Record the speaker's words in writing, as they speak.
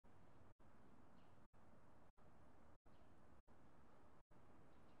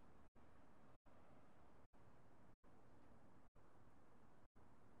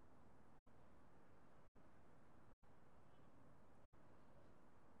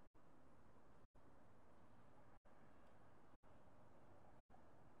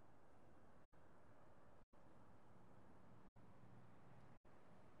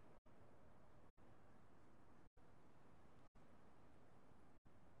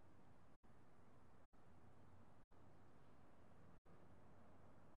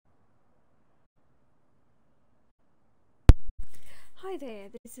there,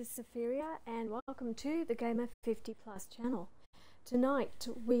 this is Saphiria and welcome to the Gamer 50 Plus channel. Tonight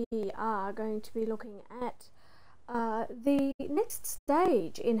we are going to be looking at the next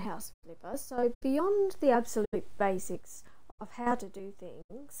stage in House Flipper. So beyond the absolute basics of how to do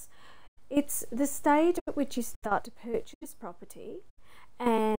things, it's the stage at which you start to purchase property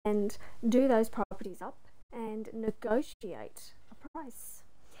and do those properties up and negotiate a price.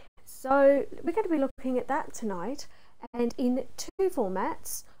 So we're going to be looking at that tonight, and in two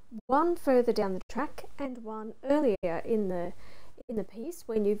formats, one further down the track and one earlier in the piece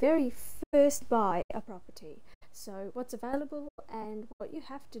when you very first buy a property. So what's available and what you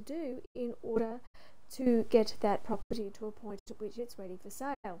have to do in order to get that property to a point at which it's ready for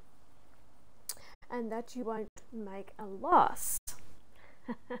sale, and that you won't make a loss.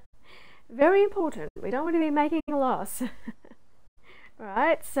 Very important, we don't want to be making a loss.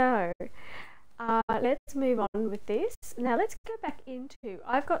 Right, so let's move on with this. Now let's go back into,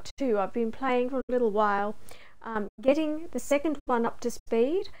 I've got two I've been playing for a little while, getting the second one up to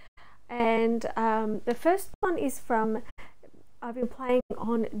speed, and the first one is from, I've been playing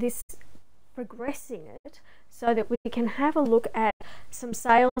on this, progressing it so that we can have a look at some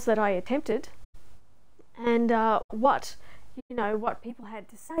sales that I attempted and what people had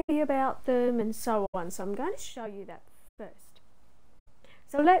to say about them and so on. So I'm going to show you that first.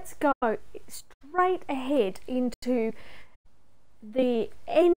 So let's go straight ahead into the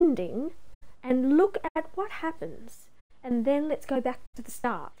ending and look at what happens, and then let's go back to the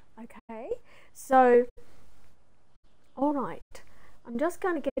start. Okay, so all right, I'm just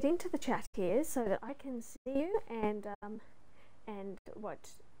going to get into the chat here so that I can see you, and what,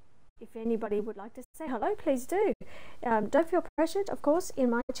 if anybody would like to say hello, please do. Don't feel pressured, of course. In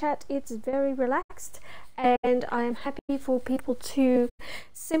my chat it's very relaxed, and I am happy for people to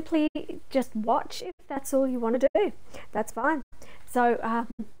simply just watch if that's all you want to do. That's fine. So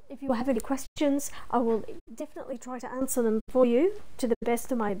if you have any questions, I will definitely try to answer them for you to the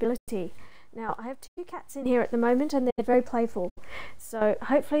best of my ability. Now I have two cats in here at the moment and they're very playful, so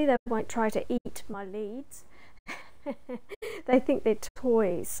hopefully they won't try to eat my leads. They think they're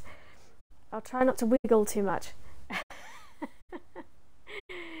toys. I'll try not to wiggle too much.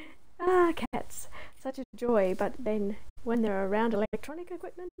 Cats, such a joy, but then when they're around electronic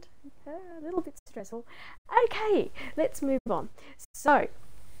equipment, a little bit stressful. Okay, let's move on. So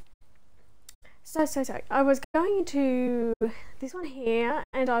I was going into this one here,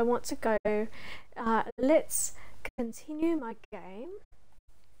 and I want to go, let's continue my game,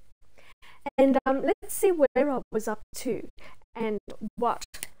 and let's see where I was up to and what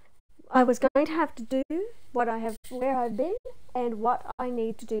I was going to have to do, where I've been, and what I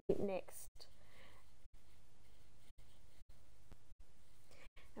need to do next.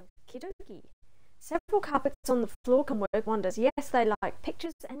 Okie dokie. Several carpets on the floor can work wonders. Yes, they like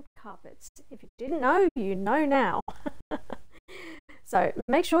pictures and carpets. If you didn't know, you know now. So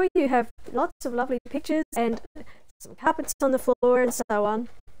make sure you have lots of lovely pictures and some carpets on the floor and so on.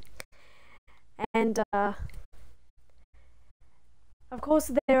 And of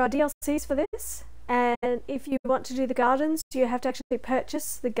course, there are DLCs for this, and if you want to do the gardens, you have to actually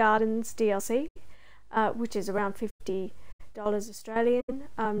purchase the gardens DLC, which is around $50 Australian.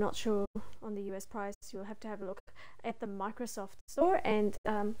 I'm not sure on the US price. You'll have to have a look at the Microsoft store and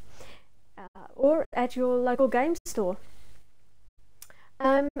or at your local game store.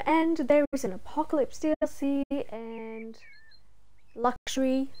 And there is an Apocalypse DLC and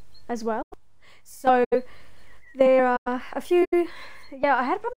Luxury as well. So there are a few. Yeah, I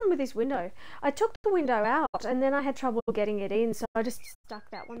had a problem with this window. I took the window out and then I had trouble getting it in, so I just stuck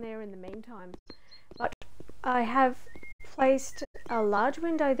that one there in the meantime. But I have placed a large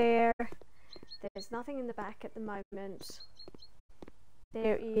window there. There's nothing in the back at the moment.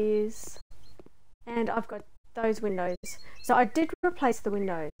 There is, and I've got those windows. So I did replace the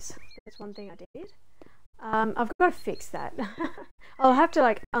windows. That's one thing I did. I've got to fix that. I'll have to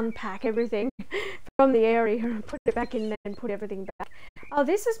like unpack everything from the area and put it back in there and put everything back. Oh,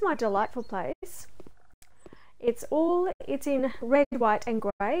 this is my delightful place. It's in red, white and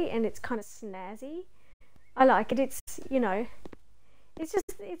grey, and it's kind of snazzy. I like it. It's,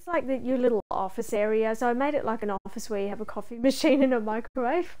 it's like your little office area. So I made it like an office where you have a coffee machine and a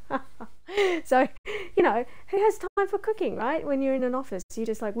microwave. So, who has time for cooking, right? When you're in an office, you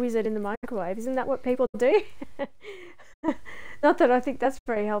just like whiz it in the microwave. Isn't that what people do? Not that I think that's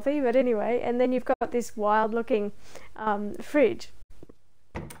very healthy, but anyway. And then you've got this wild looking fridge.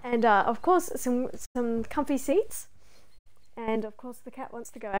 And of course, some comfy seats. And of course, the cat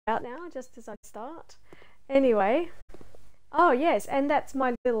wants to go out now, just as I start. Anyway. Oh yes, and that's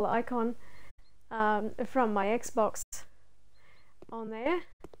my little icon from my Xbox on there,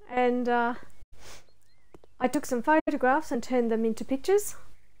 and I took some photographs and turned them into pictures,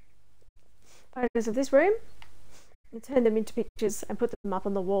 photos of this room, and turned them into pictures and put them up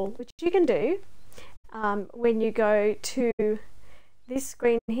on the wall, which you can do when you go to this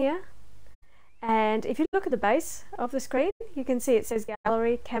screen here. And if you look at the base of the screen, you can see it says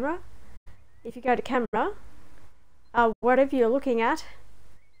gallery, camera. If you go to camera, whatever you're looking at,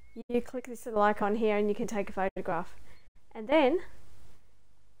 you click this little icon here and you can take a photograph. And then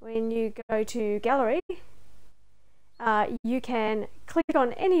when you go to gallery, you can click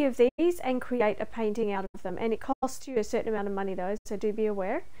on any of these and create a painting out of them, and it costs you a certain amount of money though, so do be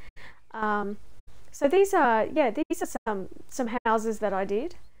aware. So these are some houses that I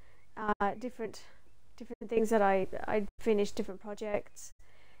did, different things that I finished, different projects,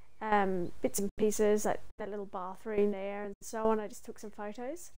 bits and pieces, like that little bathroom there and so on. I just took some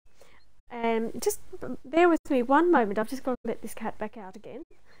photos. And just bear with me one moment, I've just got to let this cat back out again.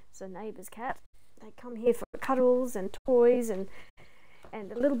 It's a neighbour's cat. They come here for cuddles and toys and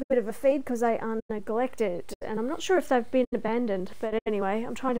a little bit of a feed because they are neglected, and I'm not sure if they've been abandoned, but anyway,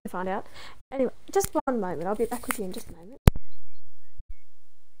 I'm trying to find out. Anyway, just one moment, I'll be back with you in just a moment.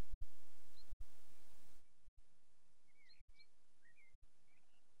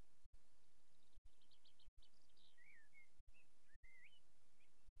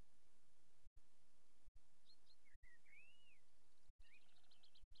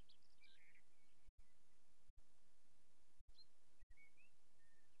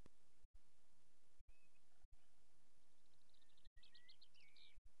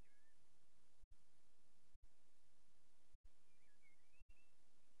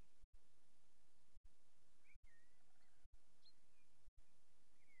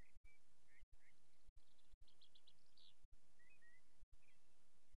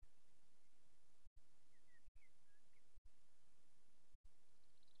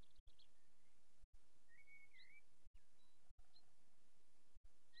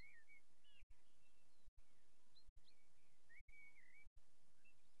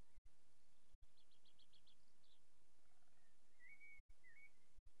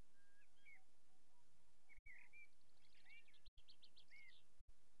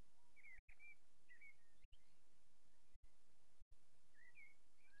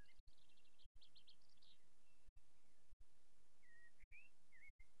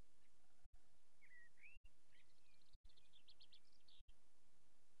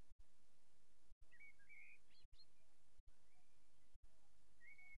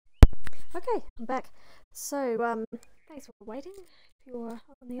 Okay, I'm back. So, thanks for waiting, if you're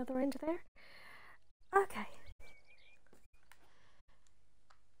on the other end there. Okay.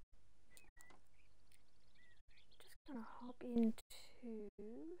 Just gonna hop into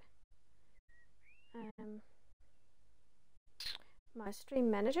my stream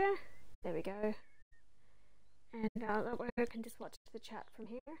manager. There we go. And that way I can just watch the chat from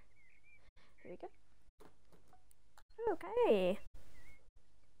here. There we go. Okay.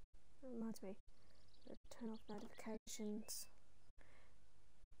 That reminds me to turn off notifications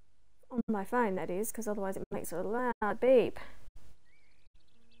on my phone, that is, because otherwise it makes a loud beep.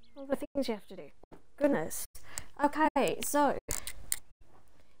 All the things you have to do. Goodness. Okay, so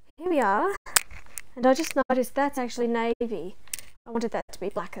here we are, and I just noticed that's actually navy. I wanted that to be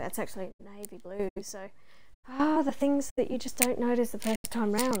black, that's actually navy blue. So the things that you just don't notice the first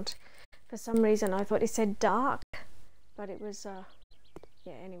time round. For some reason I thought it said dark, but it was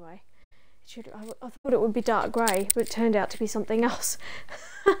yeah, anyway, I thought it would be dark grey, but it turned out to be something else.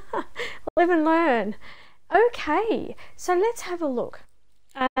 Live and learn. Okay, so let's have a look.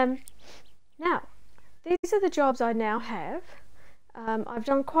 Now, these are the jobs I now have. I've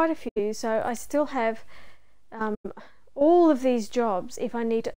done quite a few, so I still have all of these jobs if I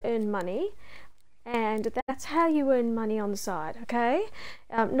need to earn money. And that's how you earn money on the side, okay?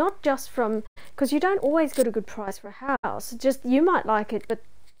 Not just from, because you don't always get a good price for a house. Just, you might like it, but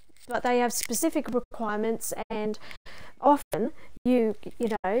they have specific requirements, and often you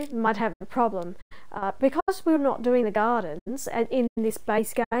know might have a problem because we're not doing the gardens in this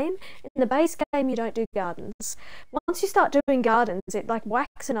base game. In the base game, you don't do gardens. Once you start doing gardens, it like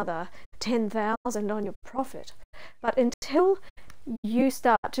whacks another 10,000 on your profit. But until you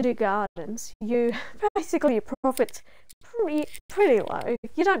start to do gardens, you basically your profit's pretty low.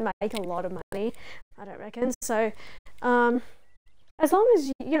 You don't make a lot of money, I don't reckon. So as long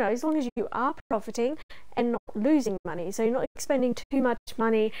as you are profiting and not losing money, so you're not expending too much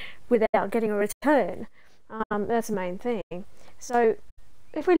money without getting a return, that's the main thing. So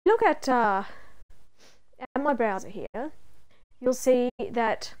if we look at my browser here, you'll see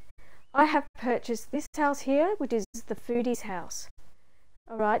that I have purchased this house here, which is the foodie's house.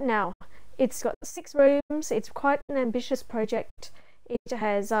 All right, now it's got 6 rooms. It's quite an ambitious project. It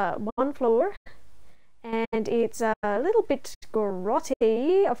has 1 floor, and it's a little bit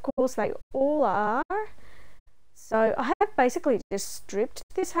grotty. Of course, they all are. So I have basically just stripped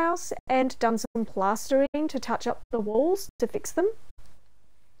this house and done some plastering to touch up the walls to fix them.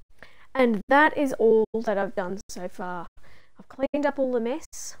 And that is all that I've done so far. I've cleaned up all the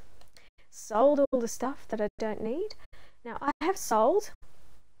mess, sold all the stuff that I don't need. Now I have sold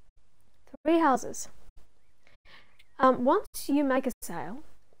 3 houses. Once you make a sale,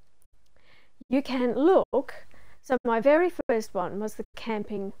 you can look. So my very first one was the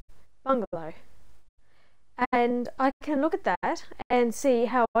camping bungalow, and I can look at that and see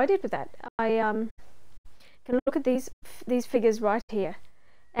how I did with that. I can look at these figures right here,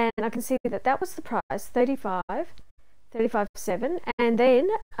 and I can see that that was the price, 35,700, and then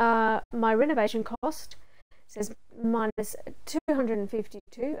my renovation cost says minus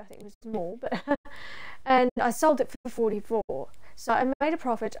 252. I think it was more, but and I sold it for 44. So I made a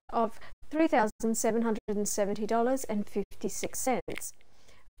profit of $3,770.56,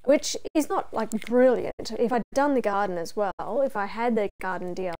 which is not like brilliant. If I'd done the garden as well, if I had the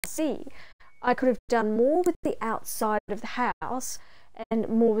garden DLC, I could have done more with the outside of the house and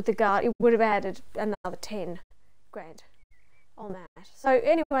more with the garden. It would have added another 10 grand on that. So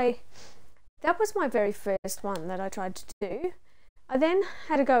anyway, that was my very first one that I tried to do. I then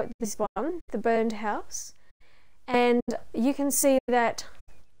had to go at this one, the burned house, and you can see that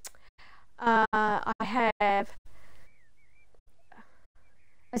I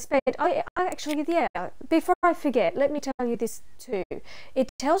actually, yeah, before I forget, let me tell you this too. It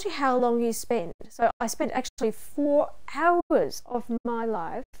tells you how long you spend. So I spent actually 4 hours of my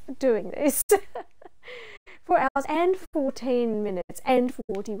life doing this. 4 hours and 14 minutes and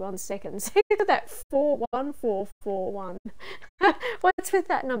 41 seconds. Look at that, 41441. What's with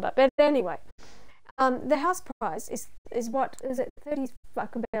that number? But anyway, the house price is what is it? 30. I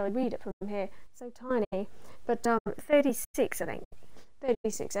can barely read it from here, so tiny. But 36, I think.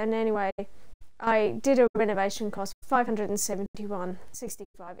 36. And anyway, I did a renovation cost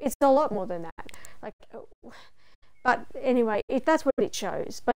 $571.65. It's a lot more than that. Like, but anyway, if that's what it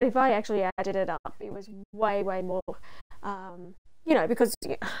shows. But if I actually added it up, it was way more. You know, because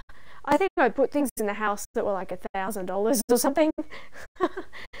I think I put things in the house that were like $1,000 or something.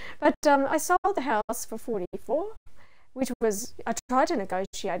 But I sold the house for 44, which was, I tried to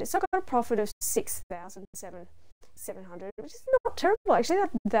negotiate it, so I got a profit of 6,700, which is not terrible actually.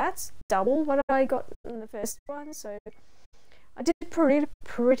 That's double what I got in the first one. So I did pretty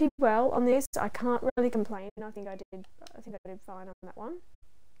well on this. I can't really complain. I think I did fine on that one.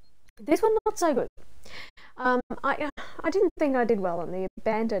 This one not so good. I didn't think I did well on the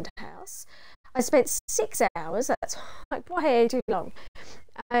abandoned house. I spent 6 hours. That's like way too long.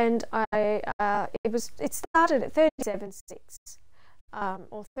 And it started at 37,600,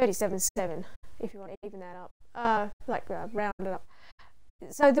 or 37,700 if you want to even that up, round it up.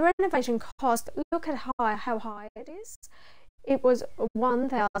 So the renovation cost, look at how high it is. It was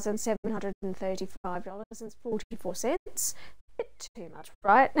 $1,735.44. Bit too much,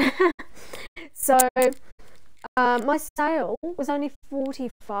 right? So my sale was only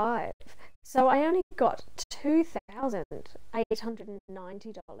 45, so I only got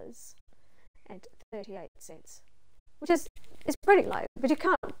 $2,890.38, which is pretty low. But you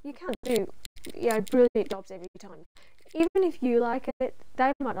can't do, you know, brilliant jobs every time. Even if you like it,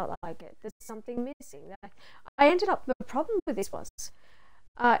 they might not like it. There's something missing. I ended up, the problem with this was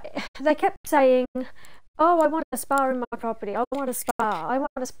they kept saying, oh, I want a spa in my property, I want a spa,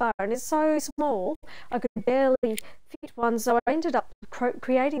 and it's so small I could barely fit one, so I ended up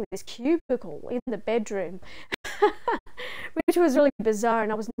creating this cubicle in the bedroom, which was really bizarre,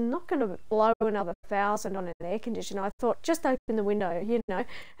 and I was not going to blow another 1,000 on an air conditioner. I thought, just open the window, you know.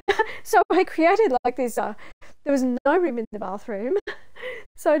 So I created like this, there was no room in the bathroom,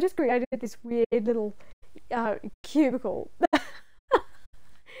 so I just created this weird little cubicle.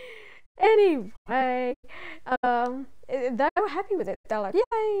 Anyway, they were happy with it. They're like,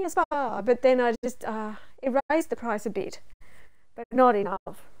 yay, a spa. But then I just, it raised the price a bit, but not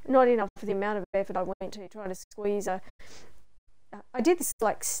enough. Not enough for the amount of effort I went to trying to squeeze I did this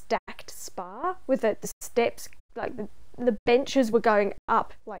like stacked spa with the steps, like the benches were going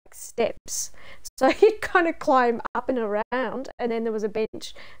up like steps. So you'd kind of climb up and around, and then there was a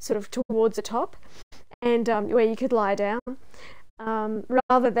bench sort of towards the top, and where you could lie down.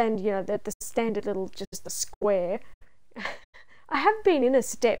 Rather than, you know, the standard little, just the square. I have been in a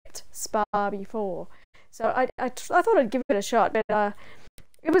stepped spa before, so I thought I'd give it a shot, but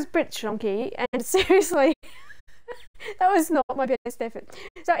it was a bit chunky, and seriously, That was not my best effort.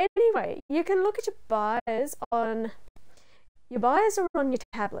 So anyway, you can look at your buyers are on your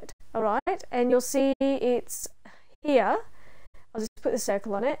tablet, all right, and you'll see it's here. I'll just put the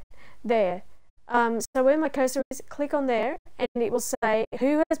circle on it there. So where my cursor is, click on there, and it will say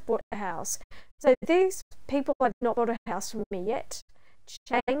who has bought a house. So these people have not bought a house from me yet.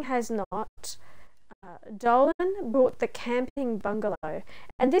 Chang has not. Dolan bought the camping bungalow,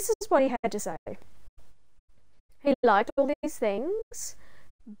 and this is what he had to say. He liked all these things,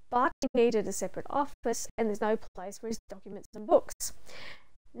 but he needed a separate office, and there's no place for his documents and books.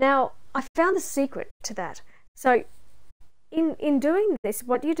 Now, I found the secret to that. So in doing this,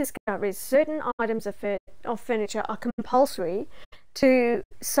 what you discover is certain items of furniture are compulsory to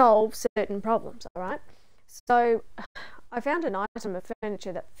solve certain problems, all right? So I found an item of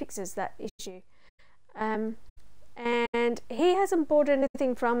furniture that fixes that issue. And he hasn't bought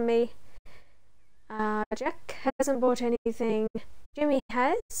anything from me. Jack hasn't bought anything. Jimmy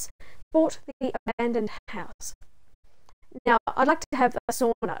has bought the abandoned house. Now, I'd like to have a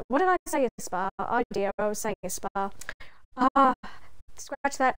sauna. What did I say? A spa? Oh dear, I was saying a spa.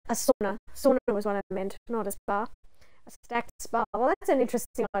 Scratch that. A sauna. Sauna was what I meant, not a spa. A stacked spa. Well, that's an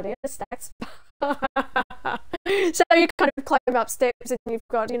interesting idea. A stacked spa. So you kind of climb up steps and you've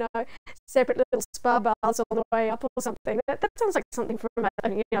got, separate little spa bars all the way up or something. That sounds like something from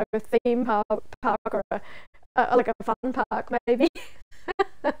a theme park or like a fun park maybe.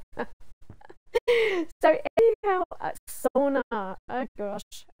 So anyhow, sauna. Oh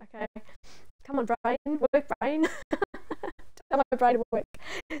gosh. Okay. Come on, brain. Work, brain. Tell my brain to work.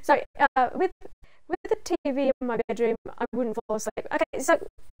 So with the TV in my bedroom, I wouldn't fall asleep. Okay, so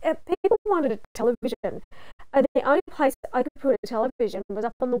people wanted a television. The only place I could put a television was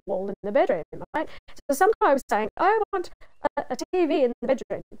up on the wall in the bedroom, right? So some guy was saying, I want a TV in the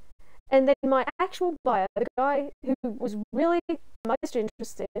bedroom. And then my actual buyer, the guy who was really most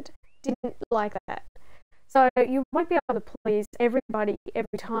interested, didn't like that. So you won't be able to please everybody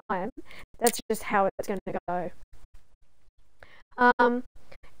every time. That's just how it's going to go.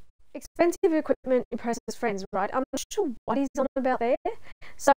 Expensive equipment impresses friends, right? I'm not sure what he's on about there.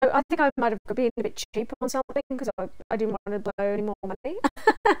 So I think I might have been a bit cheap on something because I didn't want to blow any more money.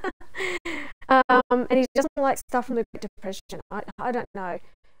 And he doesn't like stuff from the Great Depression. I don't know.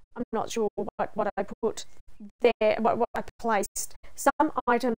 I'm not sure what I put there, what I placed. Some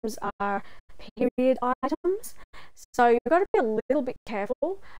items are period items, so you've got to be a little bit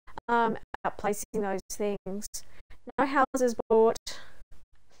careful about placing those things. No houses bought.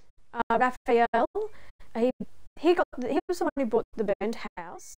 Raphael, he was the one who bought the burned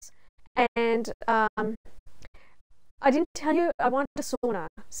house, and I didn't tell you I wanted a sauna.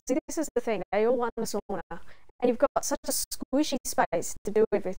 See, this is the thing, they all want a sauna, and you've got such a squishy space to do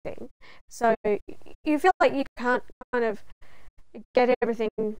everything, so you feel like you can't kind of get everything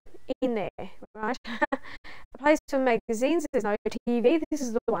in there, right? A place for magazines, there's no TV, this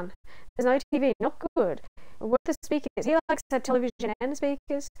is the one. There's no TV, not good. What the speakers, he likes to have television and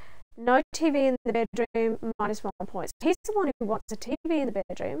speakers. No TV in the bedroom, -1 points. He's the one who wants a TV in the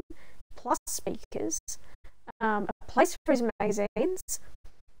bedroom, plus speakers, a place for his magazines,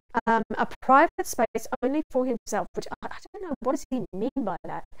 a private space only for himself, which I don't know, what does he mean by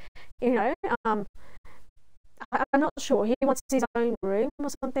that? I'm not sure. He wants his own room or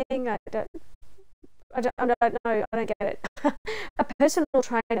something. I don't know. I don't get it. A personal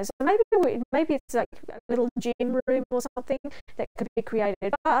trainer. So maybe it's like a little gym room or something that could be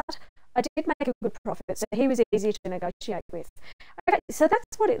created. But I did make a good profit, so he was easy to negotiate with. Okay, so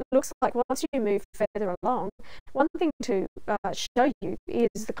that's what it looks like once you move further along. One thing to show you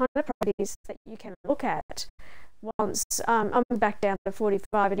is the kind of properties that you can look at once I'm back down to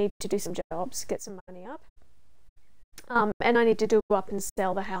 45. I need to do some jobs, get some money up. And I need to do up and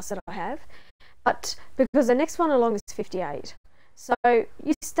sell the house that I have, but because the next one along is 58, so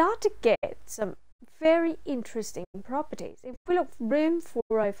you start to get some very interesting properties. If we look, room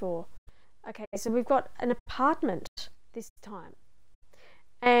 404, okay, so we've got an apartment this time,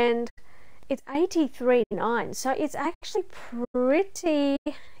 and it's 83.9, so it's actually pretty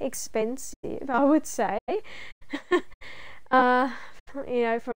expensive, I would say.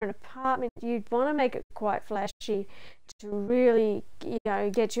 For an apartment, you'd want to make it quite flashy to really,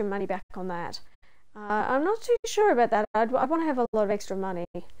 get your money back on that. I'm not too sure about that. I'd want to have a lot of extra money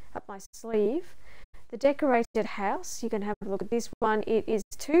up my sleeve. The decorated house, you can have a look at this one. It is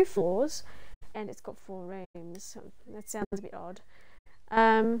 2 floors and it's got 4 rooms. That sounds a bit odd.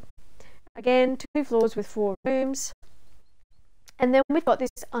 Again, 2 floors with 4 rooms. And then we've got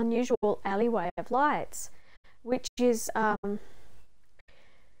this unusual alleyway of lights, which is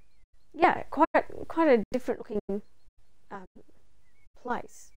yeah, quite a different looking um,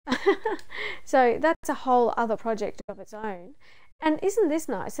 place. So that's a whole other project of its own. And isn't this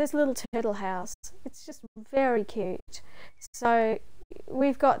nice? This little turtle house. It's just very cute. So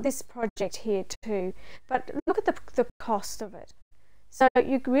we've got this project here too. But look at the cost of it. So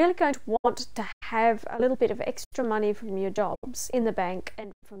you're really going to want to have a little bit of extra money from your jobs in the bank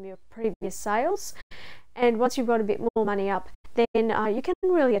and from your previous sales. And once you've got a bit more money up, then you can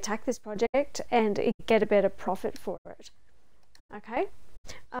really attack this project and get a better profit for it. Okay.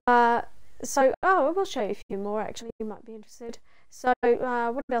 So we'll show you a few more actually. You might be interested. So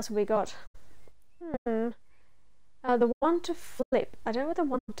what else have we got? The one to flip. I don't know what the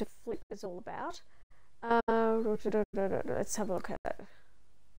one to flip is all about. Let's have a look at it.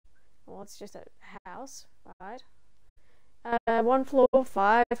 Well, it's just a house, right? 1 floor,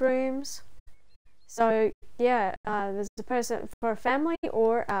 5 rooms. So yeah, there's a person for a family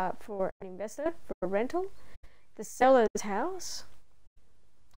or for an investor for a rental. The seller's house.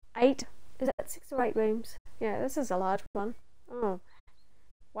 8. Is that 6 or 8 rooms? Yeah, this is a large one. Oh,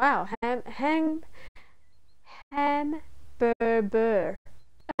 wow. Hamburger.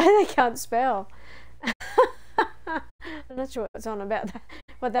 They can't spell. I'm not sure what that's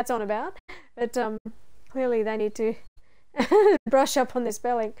on about, but clearly they need to brush up on their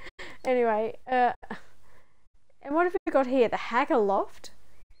spelling. Anyway, and what have we got here? The Hacker Loft.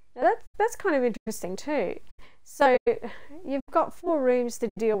 Now that's kind of interesting too. So you've got 4 rooms to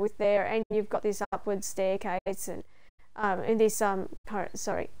deal with there, and you've got this upward staircase and this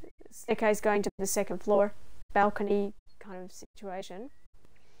staircase going to the 2nd floor, balcony kind of situation.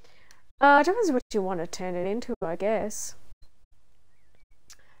 Depends what you want to turn it into, I guess.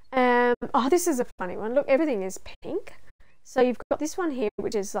 This is a funny one. Look, everything is pink. So you've got this one here,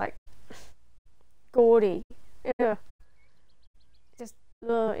 which is like gaudy. Ugh. Just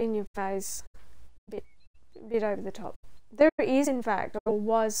in your face. A bit over the top. There is, in fact, or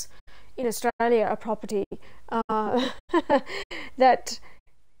was in Australia, a property that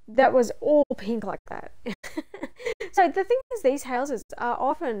was all pink like that. So the thing is, these houses are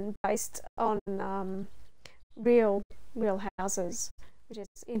often based on real houses, which is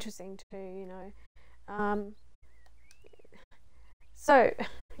interesting too, you know. So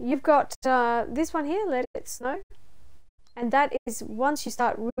you've got this one here, Let It Snow. And that is, once you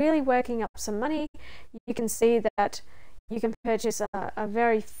start really working up some money, you can see that you can purchase a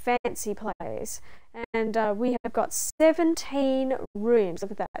very fancy place. And we have got 17 rooms.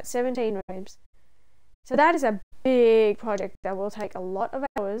 Look at that, 17 rooms. So that is a big project that will take a lot of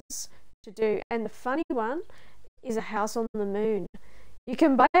hours to do. And the funny one is a house on the moon. You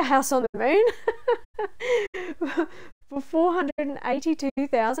can buy a house on the moon for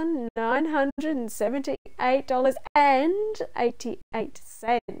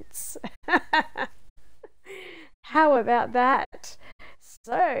 $482,978.88. How about that?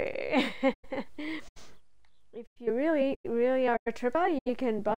 So if you really are a tripper, you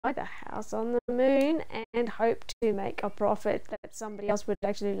can buy the house on the moon and hope to make a profit that somebody else would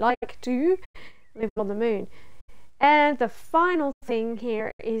actually like to live on the moon. And the final thing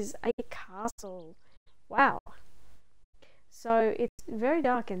here is a castle. Wow. So it's very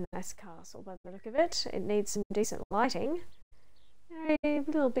dark in this castle by the look of it. It needs some decent lighting. A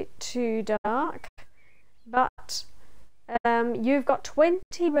little bit too dark. But you've got 20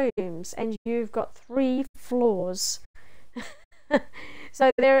 rooms and you've got 3 floors.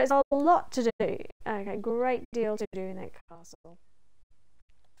 So there is a lot to do. Okay, great deal to do in that castle.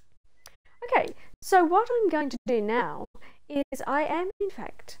 Okay, so what I'm going to do now is I am in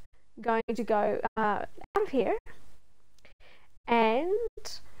fact going to go out of here and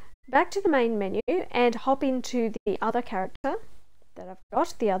back to the main menu and hop into the other character that I've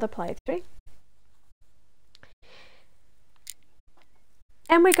got, the other playthrough.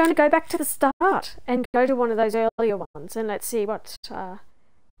 And we're going to go back to the start and go to one of those earlier ones, and let's see what the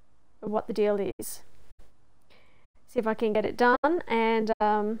deal is. See if I can get it done, and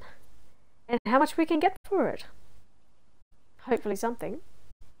how much we can get for it. Hopefully something.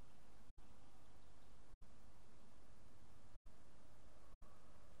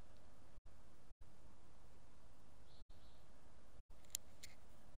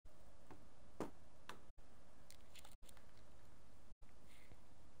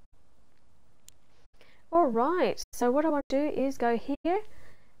 Alright, so what I want to do is go here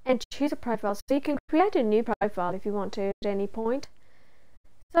and choose a profile. So you can create a new profile if you want to at any point.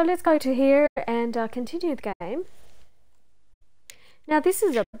 So let's go to here and continue the game. Now this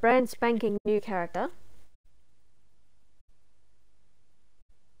is a brand spanking new character.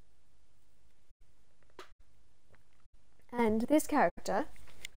 And this character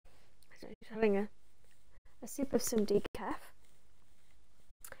He's having a sip of some decaf.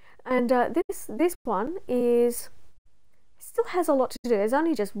 And this one still has a lot to do. It's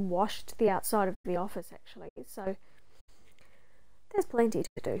only just washed the outside of the office actually, so there's plenty to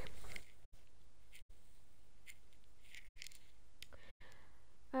do.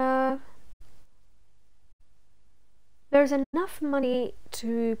 There's enough money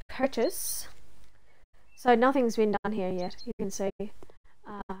to purchase, so nothing's been done here yet, you can see.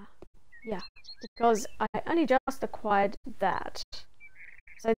 Yeah, because I only just acquired that.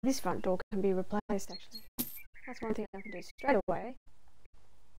 So this front door can be replaced actually. That's one thing I can do straight away.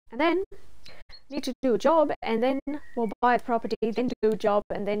 And then need to do a job, and then we'll buy the property, then do a job,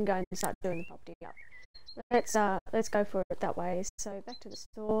 and then go and start doing the property up. Let's go for it that way. So back to the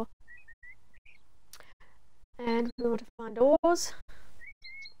store. And we want to find doors.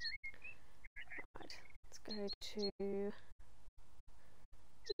 Right, let's go to,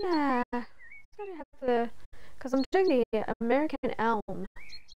 yeah, let's go to have the, because I'm doing the American elm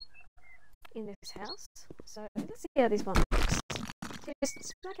in this house. So let's see how this one looks. So just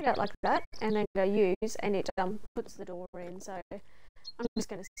smack it out like that, and then go use, and it puts the door in. So I'm just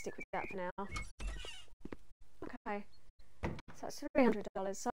going to stick with that for now. Okay. So it's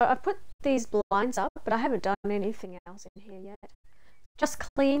 $300. So I've put these blinds up, but I haven't done anything else in here yet. Just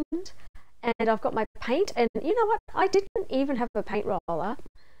cleaned, and I've got my paint. And you know what? I didn't even have a paint roller.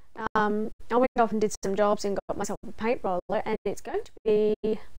 I went off and did some jobs and got myself a paint roller, and it's going to be.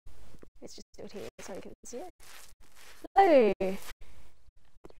 Let's just do it here so you can see it. Blue.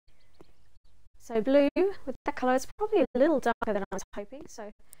 So blue with that colour. It's probably a little darker than I was hoping.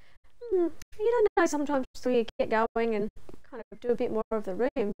 So. You don't know sometimes till you get going and kind of do a bit more of the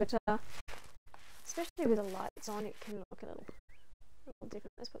room, but especially with the lights on, it can look a little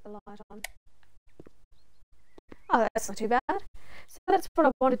different. Let's put the light on. Oh, that's not too bad. So that's what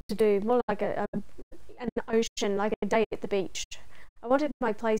I wanted to do, more like an ocean, like a day at the beach. I wanted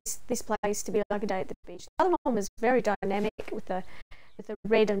this place to be like a day at the beach. The other one was very dynamic with the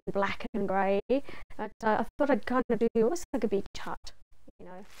red and black and grey, but I thought I'd kind of do almost like a beach hut. You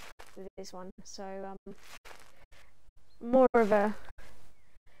know, with this one, so more of a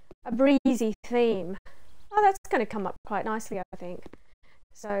breezy theme. Oh, that's going to come up quite nicely, I think.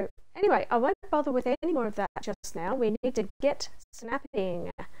 So anyway, I won't bother with any more of that just now. We need to get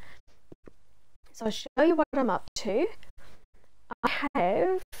snapping. So I'll show you what I'm up to. I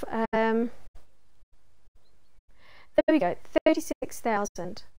have there we go,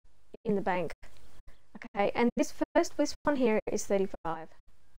 36,000 in the bank. Okay, and this one here is 35.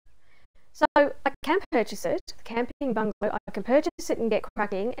 So I can purchase it, the camping bungalow. I can purchase it and get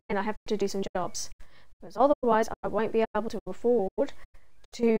cracking, and I have to do some jobs, because otherwise I won't be able to afford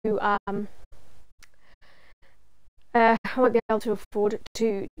to do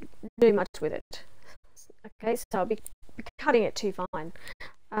much with it. Okay, so I'll be cutting it too fine.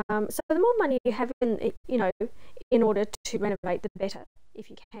 So the more money you have in order to renovate, the better, if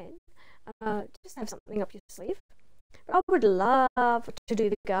you can. Just have something up your sleeve. But I would love to do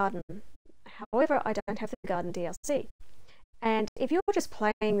the garden. However, I don't have the garden DLC. And if you're just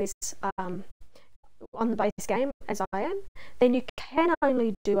playing this on the base game, as I am, then you can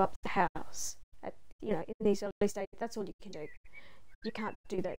only do up the house. In these early stages, that's all you can do. You can't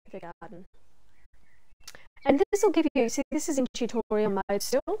do the garden. And this will give you, see, this is in tutorial mode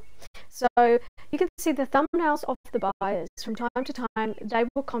still. So you can see the thumbnails of the buyers. From time to time, they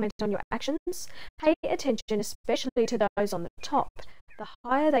will comment on your actions. Pay attention, especially to those on the top. The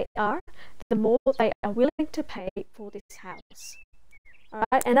higher they are, the more they are willing to pay for this house. All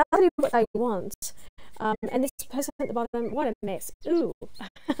right, and that'll do what they want. And this person at the bottom, what a mess. Ooh.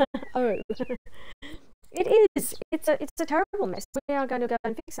 Oh. It is. It's a terrible mess. We are going to go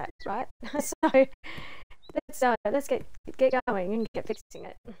and fix that, right? So let's get going and get fixing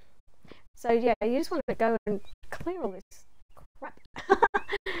it. So yeah, you just want to go and clear all this crap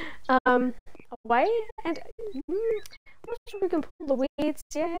away, and I'm not sure we can pull the weeds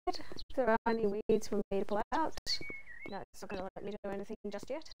yet. If there are any weeds for me to pull out. No, it's not going to let me do anything just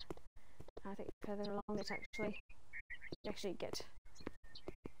yet. I think further along it actually get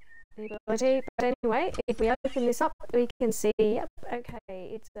the ability. But anyway, if we open this up, we can see, yep, okay,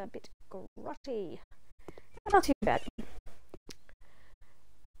 it's a bit grotty. Not too bad.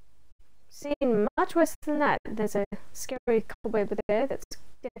 Seen much worse than that. There's a scary cobweb there that's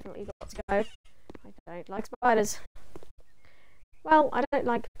definitely got to go. I don't like spiders. Well, I don't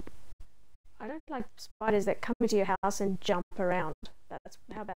like spiders that come into your house and jump around.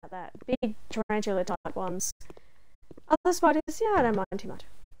 How about that? Big tarantula type ones. Other spiders, yeah, I don't mind too much.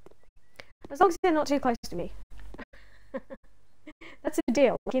 As long as they're not too close to me. That's a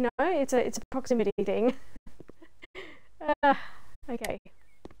deal, you know, it's a proximity thing. Okay.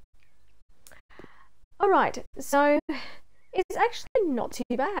 Alright, so it's actually not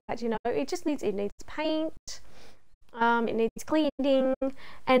too bad, you know, it needs paint, it needs cleaning,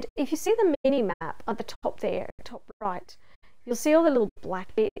 and if you see the mini map at the top there, top right, you'll see all the little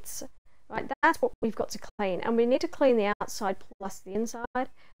black bits, right? That's what we've got to clean, and we need to clean the outside plus the inside.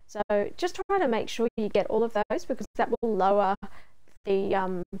 So just try to make sure you get all of those, because that will lower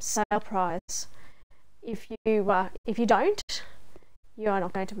the sale price. If you don't, you are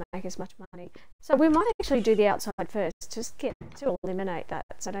not going to make as much money. So we might actually do the outside first, just get to eliminate that,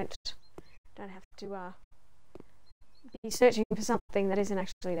 so don't have to be searching for something that isn't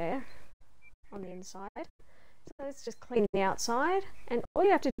actually there on the inside. So let's just clean the outside, and all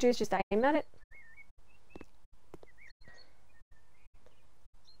you have to do is just aim at it.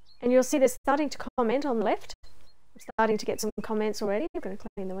 And you'll see they're starting to comment on the left. I'm starting to get some comments already. I'm going to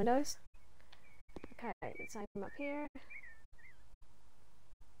clean the windows. Okay, let's aim them up here.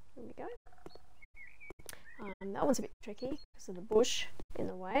 There we go. That one's a bit tricky because of the bush in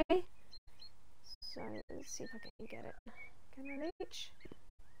the way. So let's see if I can get it. Can I reach?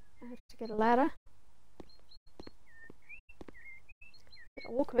 I have to get a ladder. A bit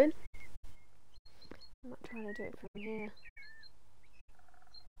awkward. I might try to do it from here.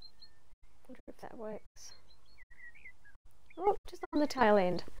 I wonder if that works. Oh, just on the tail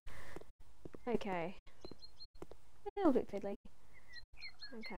end. Okay. A little bit fiddly.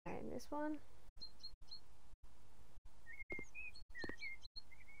 Okay, and this one.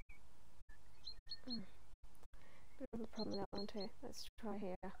 Bit of a problem with that one too. Let's try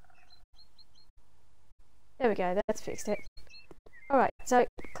here. There we go, that's fixed it. Alright, so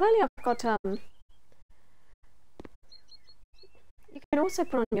clearly I've got you can also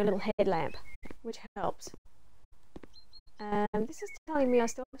put on your little headlamp, which helps. This is telling me I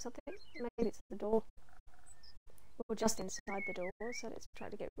still have something. Maybe it's the door. Or just inside the door, so let's try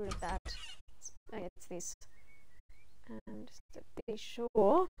to get rid of that. Okay, it's this. And just to be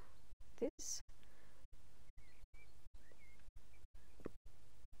sure, this.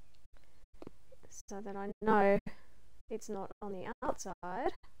 So that I know it's not on the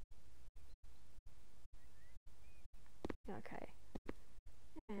outside. Okay.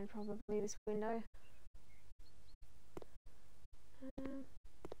 And probably this window.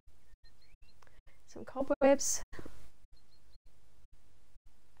 Some cobwebs.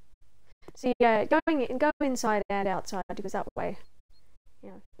 So yeah, go inside and outside, because that way, you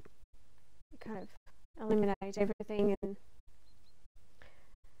know, you kind of eliminate everything, and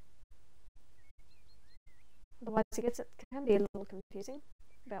otherwise it can be a little confusing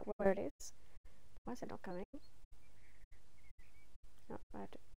about where it is. Why is it not coming? Oh, I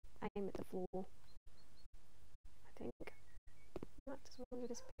have to aim at the floor, I think. No, it doesn't want to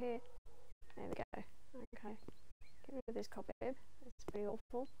disappear. There we go. Okay. Get rid of this cobweb. That's pretty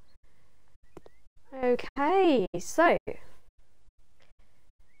awful. Okay, so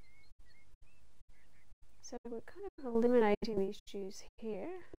we're kind of eliminating the issues here.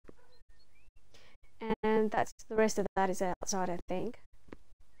 And that's the rest of that is outside, I think.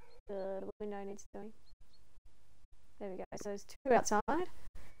 The window needs doing. There we go. So there's two outside.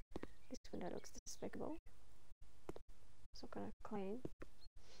 This window looks despicable. It's not going to clean.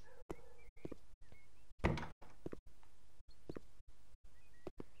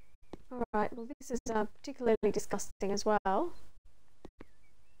 Alright, well this is particularly disgusting as well.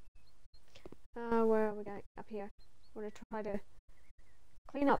 Where are we going? Up here. I want to try to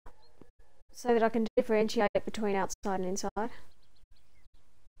clean up so that I can differentiate between outside and inside.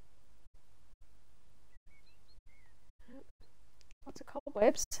 Lots of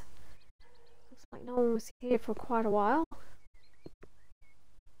cobwebs. Looks like no one was here for quite a while.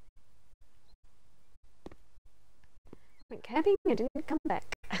 I went camping and didn't come back.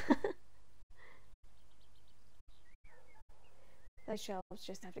 Those shelves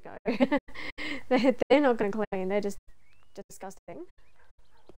just have to go. They're not going to clean, they're just disgusting.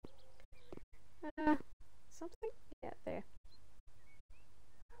 Something? Yeah, there.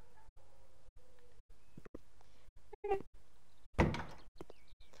 Okay.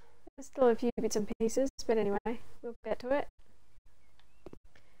 There's still a few bits and pieces, but anyway, we'll get to it.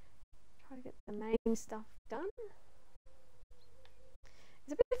 Try to get the main stuff done.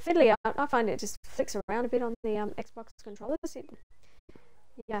 It's a bit fiddly. I find it just flicks around a bit on the Xbox controllers.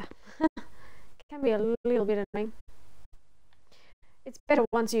 Yeah, can be a little bit annoying. It's better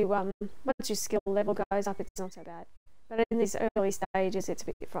once your skill level goes up. It's not so bad. But in these early stages, it's a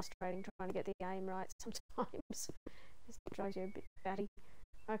bit frustrating trying to get the aim right sometimes. It drives you a bit batty.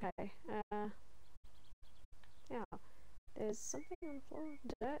 Okay. Yeah. There's something on the floor.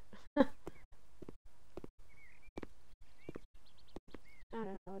 Dirt. I don't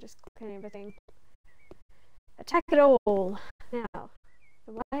know, I'll just clean everything. Attack it all! Now,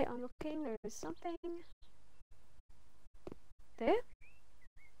 the way I'm looking, there is something there,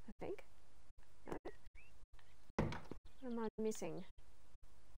 I think. No. What am I missing?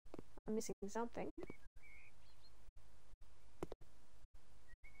 I'm missing something.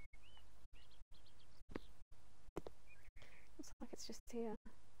 Looks like it's just here.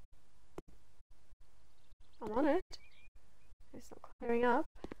 I'm on it. It's not clearing up.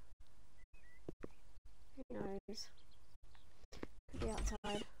 Who knows? Could be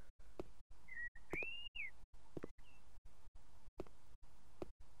outside.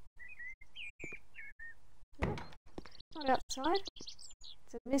 No, not outside.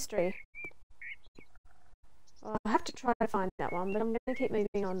 It's a mystery. Well, I'll have to try to find that one, but I'm going to keep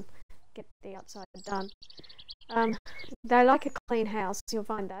moving on. Get the outside done. They like a clean house, you'll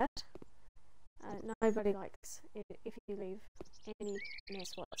find that. Nobody likes it if you leave any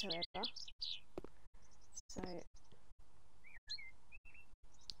mess whatsoever. So, as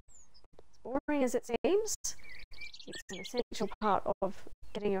boring as it seems, it's an essential part of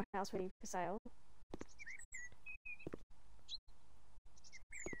getting your house ready for sale.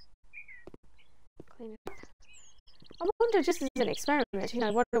 Clean it up. I wonder, just as an experiment, you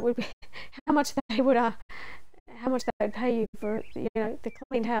know, what it would be, how much they would how much they would pay you for, you know, the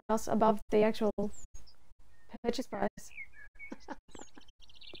cleaned house above the actual purchase price.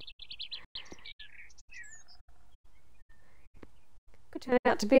 Could turn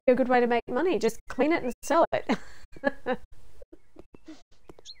out to be a good way to make money. Just clean it and sell it.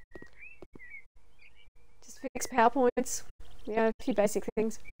 Just fix PowerPoints, you know, a few basic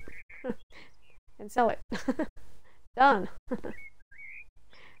things, and sell it. Done.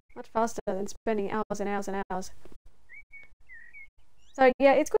 Much faster than spending hours and hours and hours. So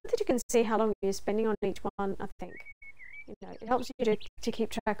yeah, it's good that you can see how long you're spending on each one, I think. You know, it helps you to keep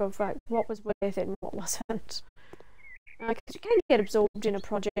track of what was worth it and what wasn't. Because you can get absorbed in a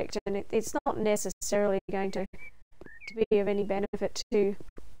project and it's not necessarily going to be of any benefit to,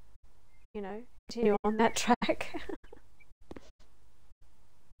 you know, continue on that track.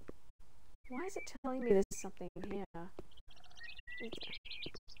 Why is it telling me there's something here?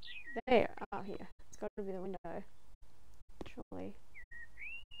 There. Oh, here. It's got to be the window. Surely.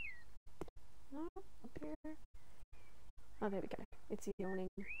 No, up here. Oh, there we go. It's the awning.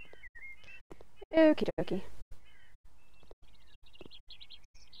 Okie dokie.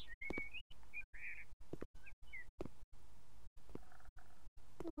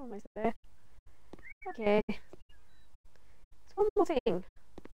 Almost there. Okay. There's one more thing.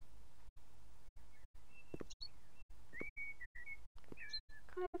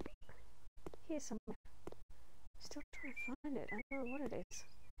 Kind of here somewhere. Still trying to find it. I don't know what it is.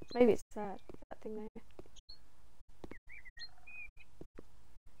 Maybe it's that thing there.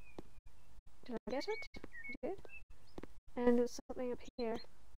 Did I get it? I did. And there's something up here.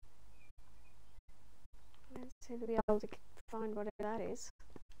 I don't seem to be able to find whatever that is.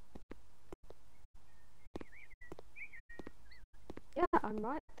 Yeah, I'm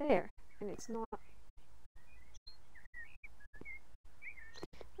right there. And it's not.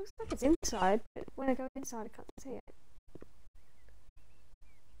 Looks like it's inside, but when I go inside I can't see it.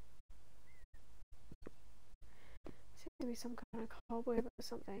 Seems to be some kind of cobweb or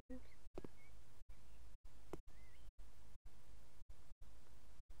something.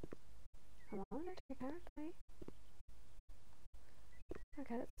 Come on, apparently.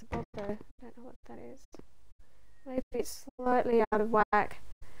 Okay, that's above the... I don't know what that is. Maybe it's slightly out of whack.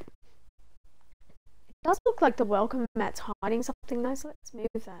 It does look like the welcome mat's hiding something though, so let's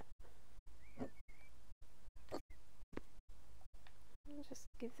move that. I'll just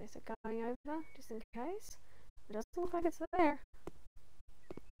give this a going over, just in case. It doesn't look like it's there.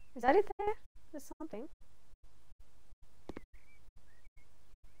 Is that it there? There's something.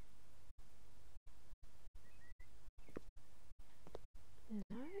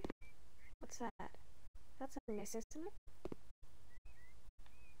 No? What's that? That's a mess, isn't it?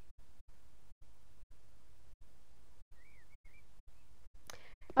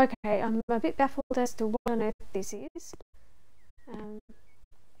 Okay, I'm a bit baffled as to what on earth this is.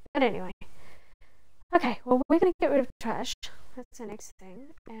 But anyway. Okay, well we're going to get rid of trash. That's the next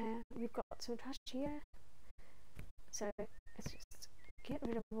thing. We've got some trash here. So let's just get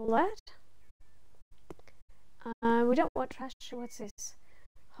rid of all that. We don't want trash. What's this?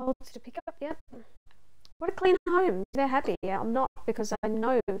 Holds to pick up. Yep. What a clean home. They're happy. Yeah, I'm not, because I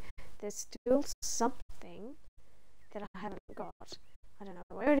know there's still something that I haven't got. I don't know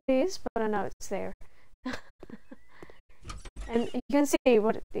where it is, but I know it's there. And you can see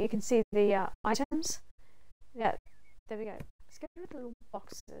the items. Yeah, there we go. Let's get rid of the little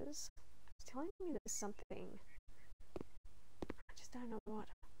boxes. It's telling me there's something. I just don't know what.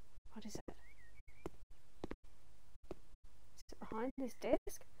 What is it? Is it behind this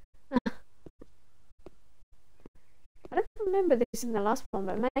desk? I don't remember this in the last one,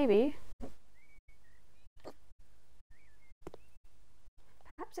 but maybe.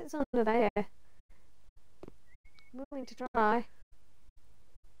 Perhaps it's under there. I'm willing to try.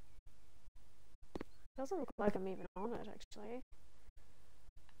 Doesn't look like I'm even on it, actually.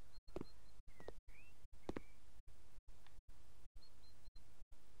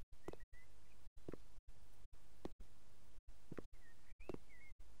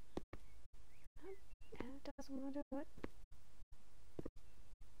 It doesn't want to do it.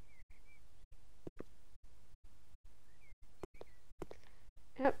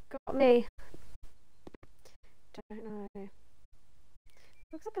 Yep, got me. Don't know.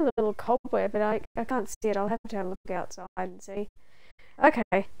 Looks like a little cobweb, but I can't see it. I'll have to have a look outside and see.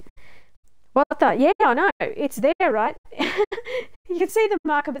 Okay. What the? Yeah, I know. It's there, right? You can see the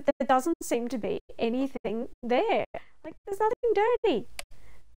marker, but there doesn't seem to be anything there. Like, there's nothing dirty.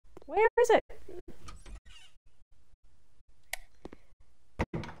 Where is it?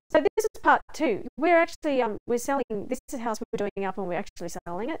 So this is part 2. We're actually we're selling. This is the house we're doing up, and we're actually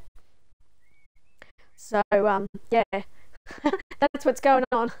selling it. So yeah, that's what's going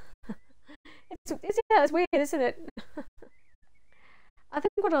on. It's weird, isn't it? I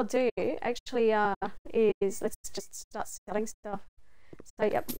think what I'll do actually is let's just start selling stuff. So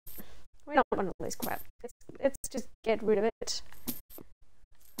yep, we don't want all this crap. Let's just get rid of it.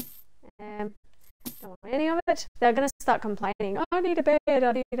 Don't want any of it. They're going to start complaining. Oh, I need a bed.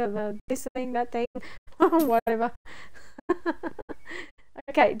 I need this thing, that thing, whatever.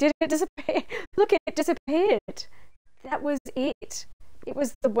 Okay, did it disappear? Look, it disappeared. That was it. It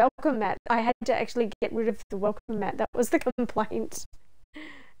was the welcome mat. I had to actually get rid of the welcome mat. That was the complaint.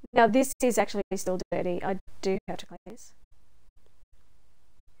 Now this is actually still dirty. I do have to clean this.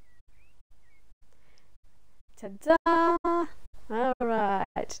 Ta-da!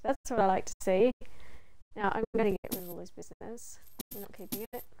 Alright, that's what I like to see. Now I'm going to get rid of all this business. We're not keeping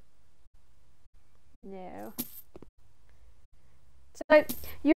it. No. So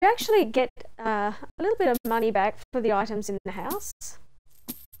you actually get a little bit of money back for the items in the house.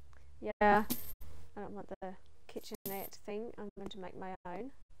 Yeah, I don't want the kitchenette thing. I'm going to make my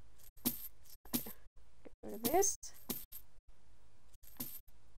own. So, get rid of this.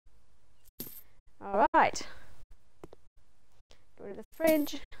 Alright. Get rid of the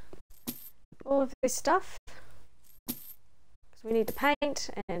fridge. All of this stuff. Because we need to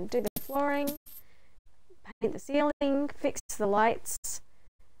paint and do the flooring. Paint the ceiling, fix the lights.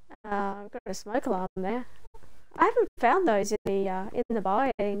 I've got a smoke alarm there. I haven't found those in the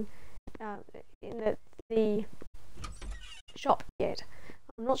buying in the shop yet.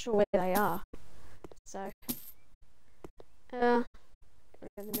 I'm not sure where they are. So get rid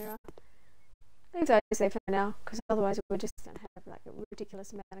of the mirror. Leave those there for now, because otherwise we're just going to have like a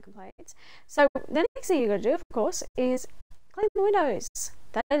ridiculous amount of complaints. So the next thing you've got to do, of course, is clean the windows.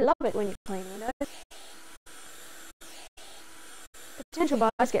 They love it when you clean windows. Potential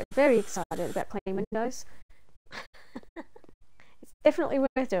buyers get very excited about cleaning windows. It's definitely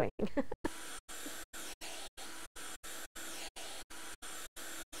worth doing.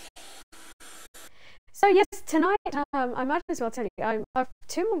 So yes, tonight I might as well tell you, I've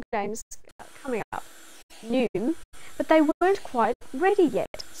 2 more games coming up, new, but they weren't quite ready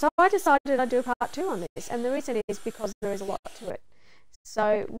yet. So I decided I'd do a part 2 on this, and the reason is because there is a lot to it.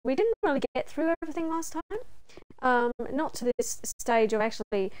 So we didn't really get through everything last time. Not to this stage of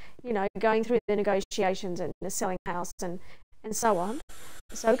actually, you know, going through the negotiations and the selling house and so on.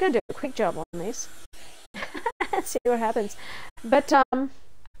 So we're going to do a quick job on this and see what happens. But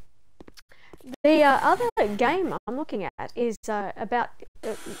the other game I'm looking at is about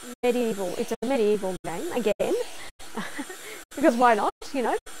medieval. It's a medieval game again, because why not? You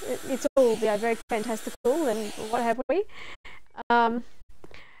know, it's all very fantastical and what have we. And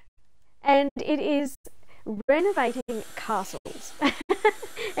it is renovating castles,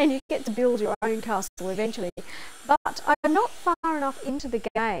 and you get to build your own castle eventually. But I'm not far enough into the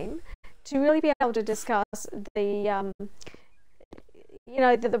game to really be able to discuss the you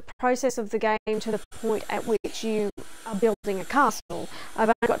know, the process of the game to the point at which you are building a castle. I've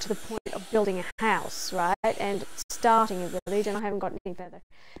only got to the point of building a house, right, and starting a village, and I haven't got any further.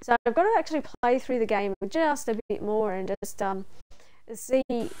 So I've got to actually play through the game just a bit more and just see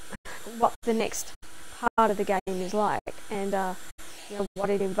what the next part of the game is like, and you know, what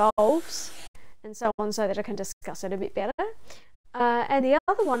it involves, and so on, so that I can discuss it a bit better. And the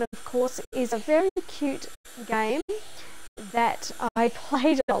other one, of course, is a very cute game that I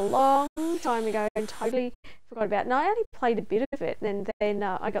played a long time ago and totally forgot about. And I only played a bit of it, and then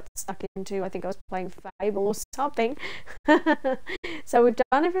I got stuck into, I think I was playing Fable or something. So we've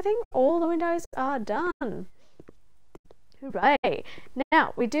done everything. All the windows are done. Hooray!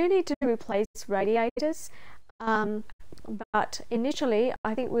 Now, we do need to replace radiators, but initially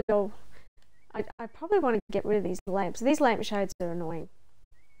I think I probably want to get rid of these lamps. These lampshades are annoying.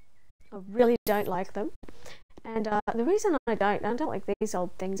 I really don't like them. And the reason I don't like these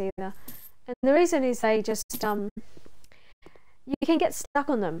old things either. And the reason is they just, you can get stuck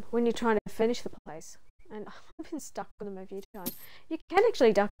on them when you're trying to finish the place. And I've been stuck on them a few times. You can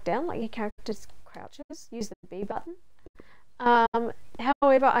actually duck down, like your character crouches, use the B button.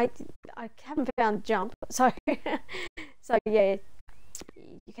 However, I haven't found jump, so so yeah,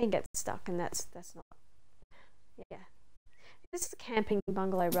 you can get stuck, and that's not, yeah. This is a camping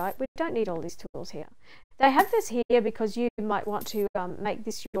bungalow, right? We don't need all these tools here. They have this here because you might want to make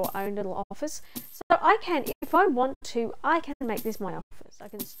this your own little office. So I can, if I want to, I can make this my office. I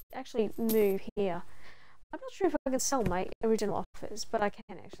can actually move here. I'm not sure if I can sell my original office, but I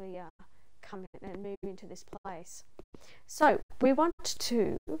can actually come in and move into this place. So we want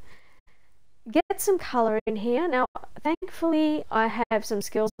to get some colour in here. Now, thankfully, I have some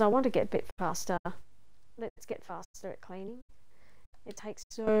skills. I want to get a bit faster. Let's get faster at cleaning. It takes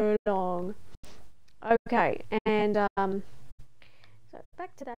so long. Okay, and so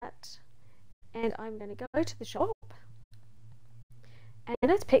back to that. And I'm going to go to the shop. And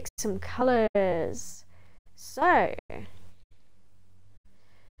let's pick some colours. So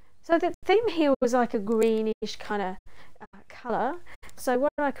the theme here was like a greenish kind of colour. So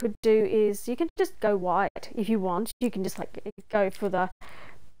what I could do is, you can just go white if you want. You can just like go for the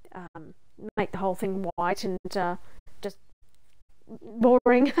make the whole thing white and just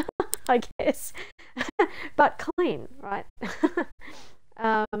boring, I guess, but clean, right?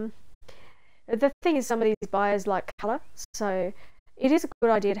 The thing is, some of these buyers like colour, so it is a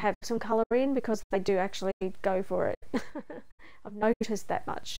good idea to have some colour in, because they do actually go for it. I've noticed that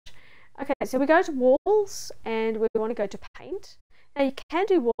much. Okay, so we go to walls and we want to go to paint. Now you can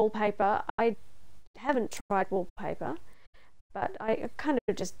do wallpaper. I haven't tried wallpaper, but I kind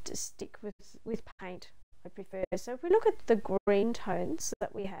of just stick with paint. I prefer. So if we look at the green tones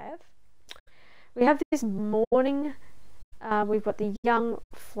that we have this morning, we've got the young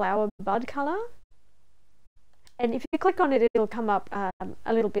flower bud colour. And if you click on it, it'll come up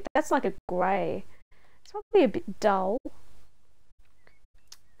a little bit. That's like a grey. It's probably a bit dull.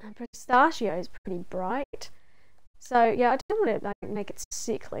 And pistachio is pretty bright. So yeah, I don't want to like make it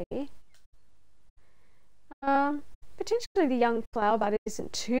sickly. Potentially the young flower bud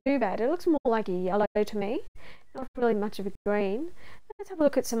isn't too bad. It looks more like a yellow to me, not really much of a green. Let's have a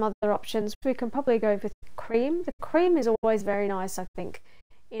look at some other options. We can probably go with cream. The cream is always very nice, I think,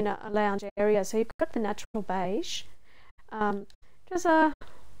 in a lounge area. So you've got the natural beige. Just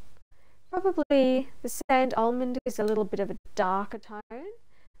probably the sand almond is a little bit of a darker tone.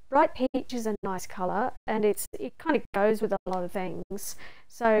 Bright peach is a nice colour, and it kind of goes with a lot of things.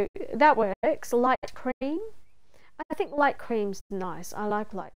 So that works. Light cream. I think light cream's nice. I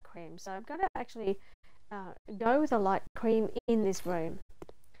like light cream. So I'm going to actually go with a light cream in this room,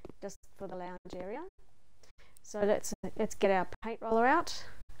 just for the lounge area. So let's get our paint roller out.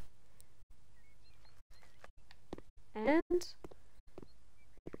 And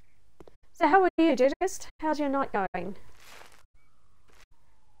so how are you, Judith? How's your night going?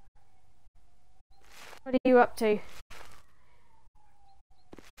 What are you up to?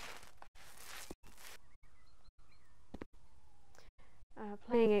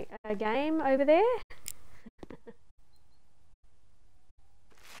 Playing a game over there.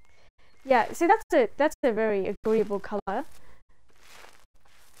 Yeah, see, that's a very agreeable colour,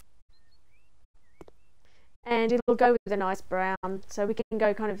 and it'll go with a nice brown. So we can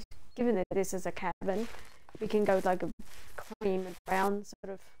go kind of, given that this is a cabin, we can go with like a cream and brown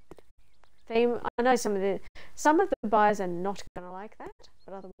sort of theme. I know some of the buyers are not going to like that,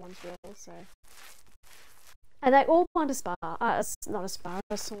 but other ones will. So, and they all want a spa. Not a spa,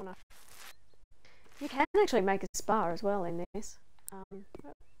 a sauna. You can actually make a spa as well in this.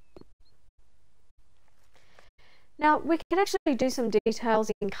 Now we can actually do some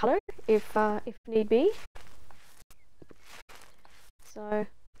details in colour if need be. So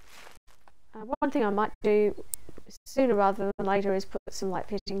one thing I might do sooner rather than later is put some light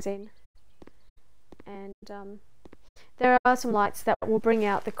fittings in. And there are some lights that will bring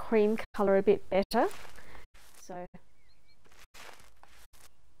out the cream colour a bit better. So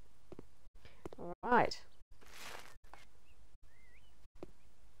right.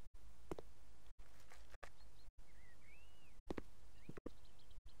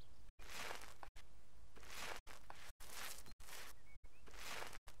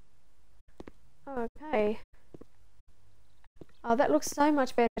 Okay. Oh, that looks so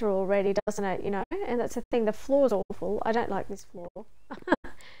much better already, doesn't it? You know, and that's the thing, the floor's awful. I don't like this floor.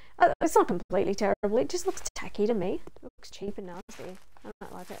 It's not completely terrible, it just looks tacky to me. It looks cheap and nasty. I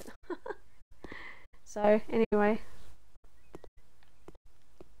don't like it. So, anyway.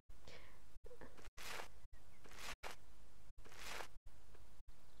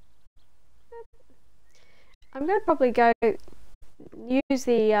 I'm going to probably go use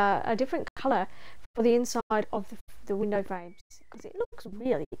the a different colour for the inside of the window frames because it looks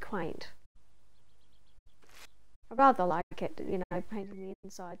really quaint. I rather like it, you know, painting the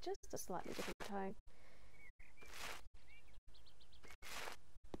inside just a slightly different tone.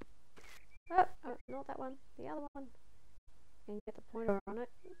 Oh, not that one, the other one. And get the pointer on it.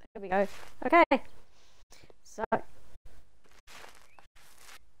 There we go. Okay, so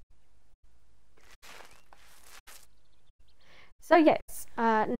yes,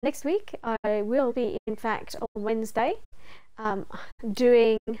 next week I will be, in fact, on Wednesday,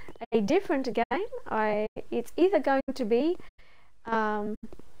 doing a different game. It's either going to be,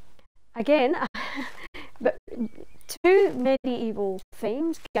 again, but two medieval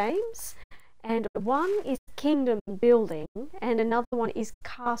themed games, and one is kingdom building and another one is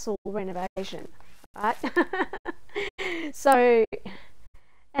castle renovation, right? So,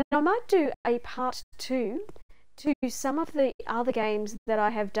 and I might do a part 2 to some of the other games that I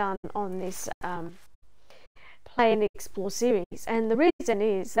have done on this Play and Explore series, and the reason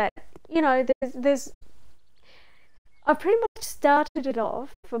is that, you know, I've pretty much started it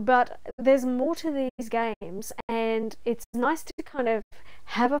off, but there's more to these games, and it's nice to kind of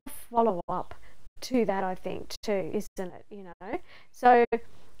have a follow-up to that, I think, too, isn't it? You know, so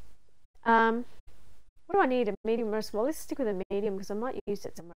what do I need? A medium or a small? Let's stick with a medium because I might use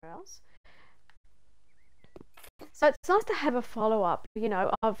it somewhere else. So it's nice to have a follow-up, you know,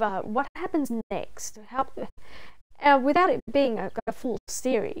 of what happens next, without it being a full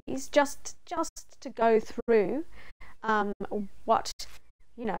series, just to go through what,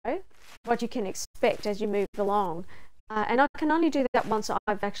 you know, what you can expect as you move along. And I can only do that once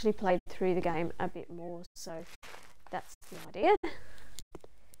I've actually played through the game a bit more, so that's the idea.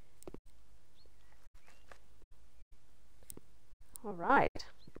 All right.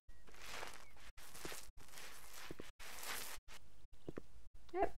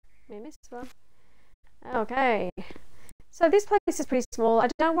 Yep, we missed one. Okay, so this place is pretty small. I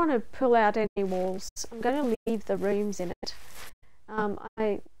don't want to pull out any walls. I'm going to leave the rooms in it. I'm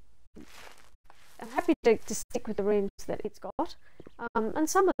happy to stick with the rooms that it's got, and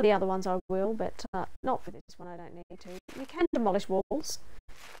some of the other ones I will, but not for this one. I don't need to. You can demolish walls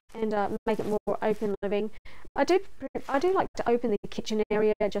and make it more open living. I do like to open the kitchen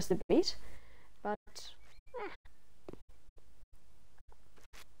area just a bit, but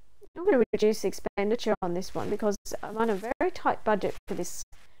I'm going to reduce the expenditure on this one because I'm on a very tight budget for this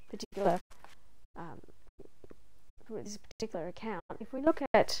particular account. If we look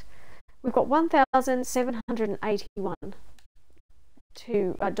at, we've got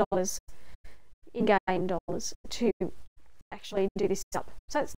 $1,781 dollars in-game dollars to actually do this up.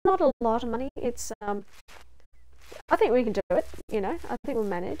 So it's not a lot of money. It's I think we can do it. You know, I think we'll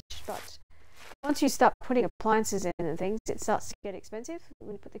manage. But once you start putting appliances in and things, it starts to get expensive.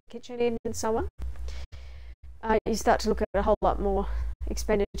 When you put the kitchen in and so on, you start to look at a whole lot more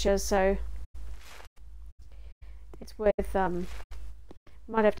expenditure. So it's worth.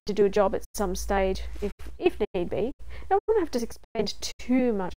 Might have to do a job at some stage if need be. Don't want to have to expend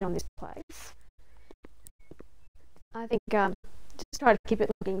too much on this place. I think just try to keep it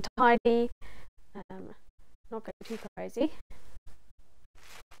looking tidy, not go too crazy.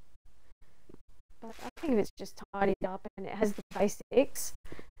 But I think if it's just tidied up and it has the basics,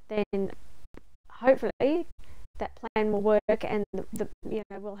 then hopefully that plan will work, and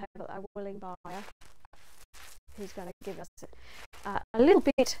we'll have a willing buyer who's going to give us a little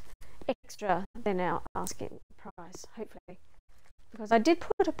bit extra than our asking price, hopefully. Because I did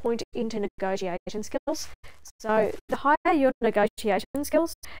put a point into negotiation skills. So the higher your negotiation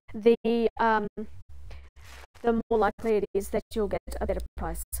skills, the more likely it is that you'll get a better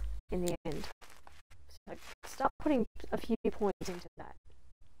price in the end. So start putting a few points into that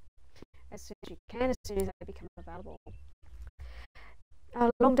as soon as you can, as soon as they become available.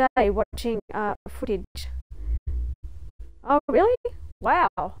 A long day watching footage. Oh really? Wow,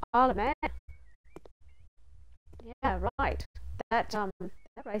 Isle of Man. Yeah, right. That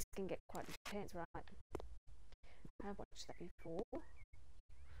race can get quite Chance, right? I've watched that before.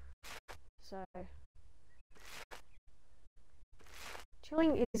 So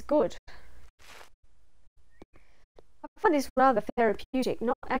chilling is good. I find this rather therapeutic,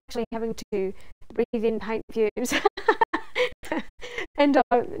 not actually having to breathe in paint fumes. And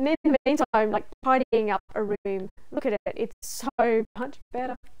in the meantime, like tidying up a room. Look at it, it's so much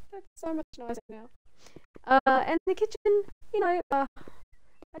better. It's so much nicer now. And the kitchen, you know, I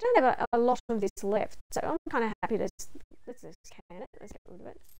don't have a lot of this left, so I'm kind of happy to let's just can it. Let's get rid of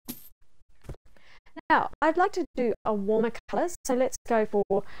it. Now, I'd like to do a warmer colour, so let's go for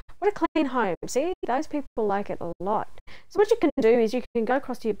What a Clean Home. See, those people like it a lot. So what you can do is you can go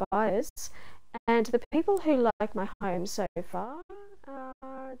across to your buyers, and the people who like my home so far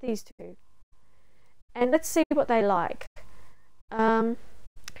are these two. And let's see what they like.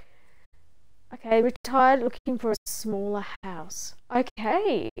 Okay, retired, looking for a smaller house.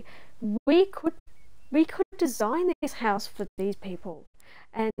 Okay, we could design this house for these people.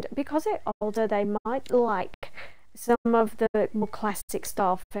 And because they're older, they might like some of the more classic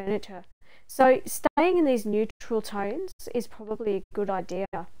style furniture. So staying in these neutral tones is probably a good idea.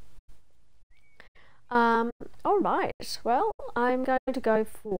 All right, well, I'm going to go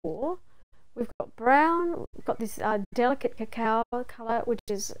for, we've got brown, we've got this delicate cacao colour, which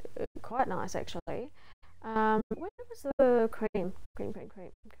is quite nice actually. Where was the cream? Cream.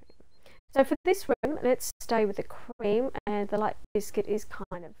 So for this room, let's stay with the cream, and the light biscuit is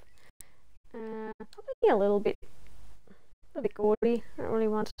kind of probably a little bit gaudy. I don't really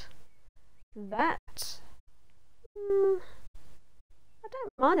want that. I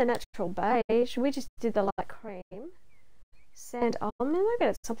don't mind a natural beige. We just did the light cream. Sand almond. Maybe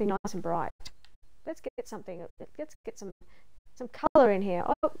it's something nice and bright. Let's get something. Let's get some colour in here.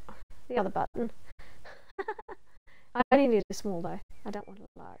 Oh, the other button. I only need a small though. I don't want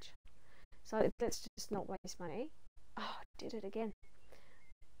a large. So let's just not waste money. Oh, I did it again.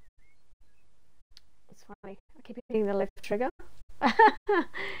 It's funny. I keep hitting the left trigger.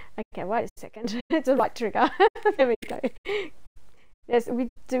 Okay, wait a second. It's a right trigger. There we go. Yes, we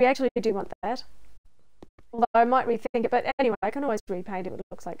actually do want that. Although I might rethink it, but anyway, I can always repaint it. It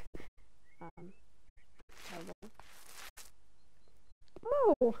looks like terrible.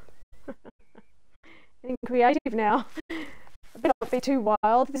 Oh, getting creative now. I better not be too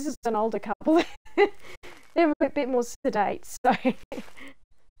wild. This is an older couple. They're a bit more sedate, so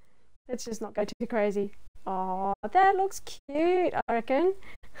let's just not go too crazy. Oh, that looks cute, I reckon.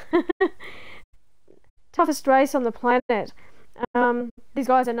 Toughest race on the planet. These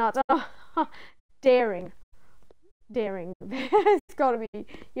guys are nuts. Oh, daring. It's got to be.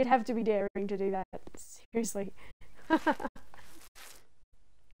 You'd have to be daring to do that. Seriously.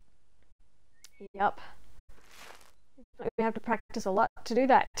 Yup. We have to practice a lot to do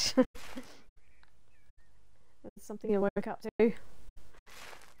that. That's something to work up to.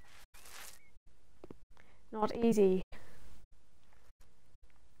 Not easy.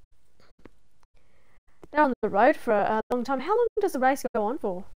 They're on the road for a long time. How long does the race go on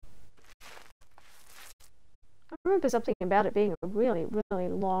for? I remember something about it being a really, really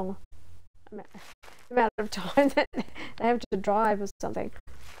long amount of time that they have to drive or something.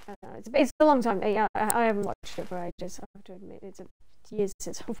 It's a long time. I haven't watched it for ages, I have to admit. It's years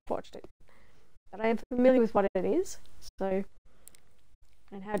since I've watched it. But I am familiar with what it is, so,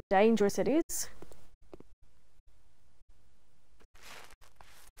 and how dangerous it is.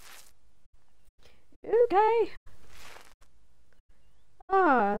 Okay.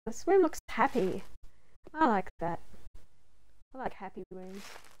 Oh, this room looks happy. I like that. I like happy rooms.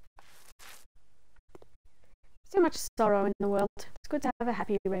 So much sorrow in the world. It's good to have a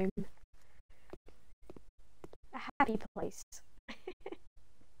happy room. A happy place.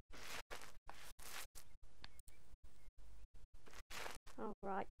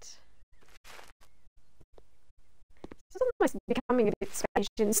 Alright. It's almost becoming a bit Spanish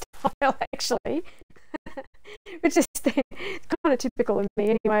in style, actually. Which is kind of typical of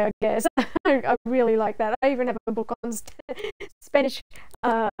me anyway, I guess. I really like that. I even have a book on Spanish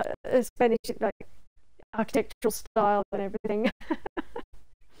like architectural style and everything.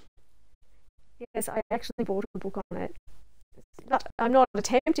 Yes, I actually bought a book on it. But I'm not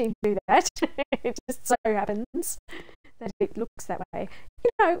attempting to do that. It just so happens that it looks that way. You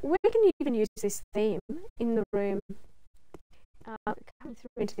know, we can even use this theme in the room, coming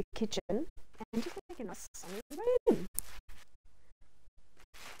through into the kitchen, and just make a nice sunny room.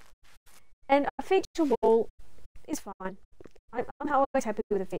 And a feature wall is fine. I'm always happy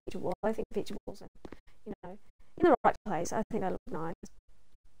with a feature wall. I think feature walls are, you know, in the right place. I think they look nice.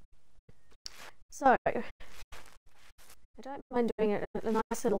 So I don't mind doing a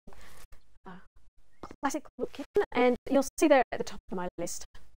nice little classic look kitchen, and you'll see there at the top of my list.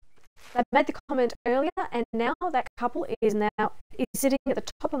 They made the comment earlier, and now that couple is sitting at the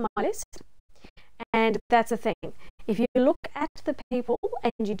top of my list. And that's the thing. If you look at the people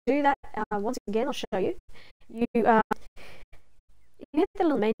and you do that, once again, I'll show you. You hit the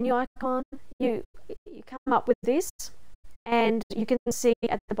little menu icon. You come up with this, and you can see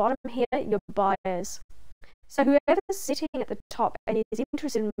at the bottom here your buyers. So whoever's sitting at the top and is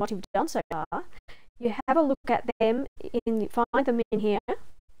interested in what you've done so far, you have a look at them, find them in here,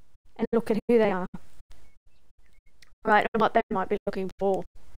 and look at who they are, right, and what they might be looking for.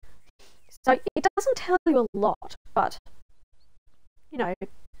 So it doesn't tell you a lot, but you know,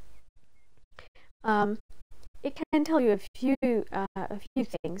 it can tell you a few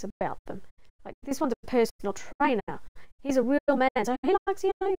things about them. Like this one's a personal trainer. He's a real man, so he likes,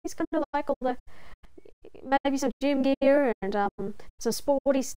 he's kind of like all the maybe some gym gear and some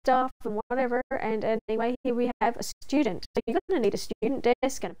sporty stuff and whatever. And anyway, here we have a student. So you're going to need a student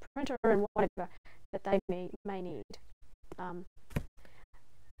desk and a printer and whatever that they may need.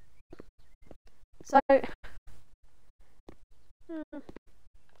 So I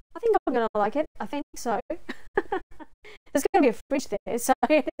think I'm going to like it. I think so. There's going to be a fridge there, so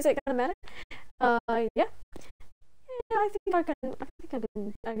is it going to matter? Yeah. I think I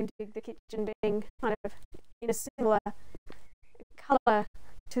can dig the kitchen being kind of in a similar colour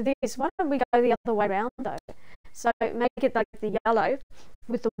to this. Why don't we go the other way around though? So make it like the yellow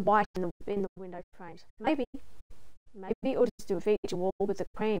with the white in the window frames. Maybe, or just do a feature wall with the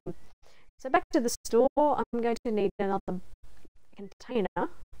cream. So back to the store, I'm going to need another container.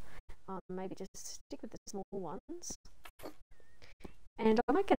 Maybe just stick with the small ones. And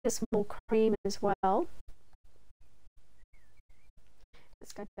I might get a small cream as well.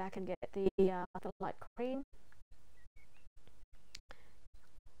 Let's go back and get the light cream.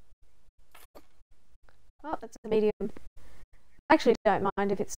 Oh, that's a medium. I actually don't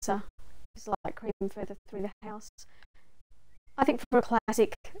mind if it's light cream further through the house. I think for a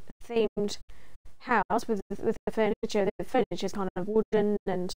classic themed house with the furniture's kind of wooden,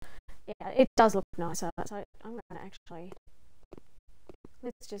 and yeah, it does look nicer. So I'm going to actually,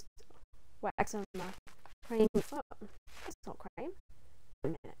 let's just wax on my cream. Oh, that's not cream. A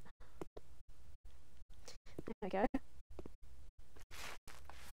minute. There we go.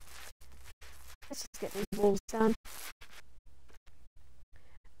 Let's just get these walls done.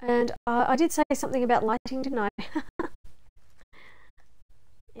 And I did say something about lighting, didn't I?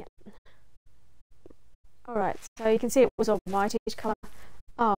 Yeah. Alright, so you can see it was a whitish colour.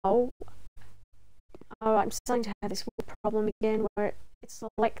 Oh. Alright, I'm starting to have this problem again where it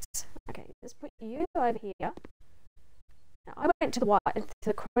selects. Okay, let's put you over here. Now, I went to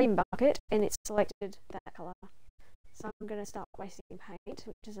the cream bucket and it selected that colour. So I'm going to start wasting paint,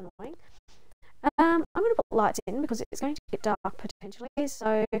 which is annoying. I'm going to put lights in because it's going to get dark potentially.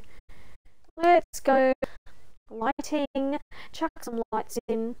 So let's go lighting, chuck some lights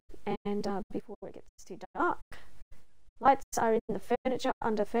in, and before it gets too dark. Lights are in the furniture,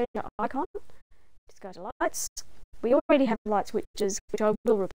 under furniture icon. Just go to lights. We already have light switches, which I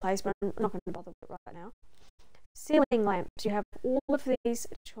will replace, but I'm not going to bother with it right now. Ceiling lamps, you have all of these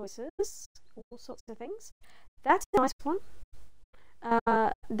choices, all sorts of things. That's a nice one.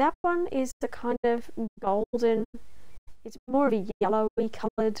 That one is the kind of golden, it's more of a yellowy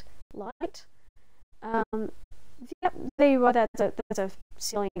coloured light. Yep, there you are, that's a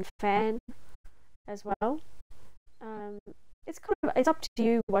ceiling fan as well. It's up to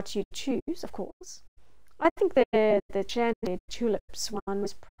you what you choose, of course. I think the Chandelier Tulips one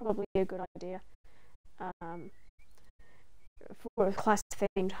was probably a good idea. For a class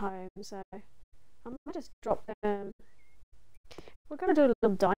themed home, so I might just drop them. We're going to do a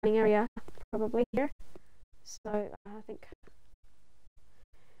little dining area probably here, so I think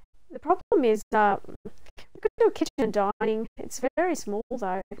the problem is we could do a kitchen and dining. It's very small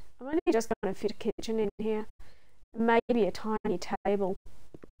though. I'm only just going to fit a kitchen in here, maybe a tiny table.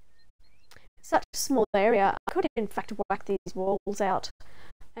 Such a small area, I could in fact whack these walls out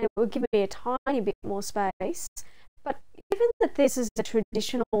and it would give me a tiny bit more space. But given that this is a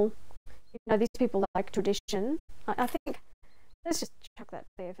traditional, these people like tradition, I think let's just chuck that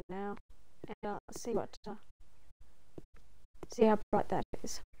there for now and see how bright that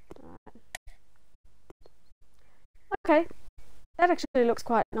is. Right. Okay, that actually looks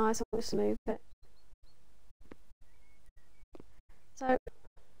quite nice. I'll just move it. So,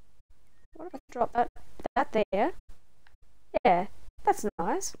 what if I drop that there? Yeah, that's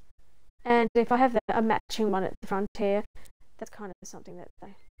nice. And if I have a matching one at the front here, that's kind of something that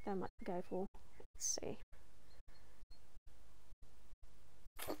they might go for. Let's see.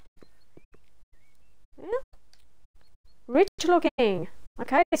 Rich looking.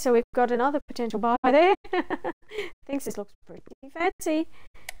 Okay, so we've got another potential buy there. Thinks this looks pretty fancy.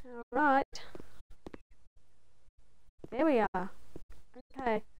 All right. There we are.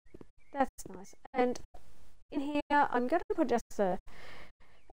 Okay, that's nice. And in here, I'm going to put just a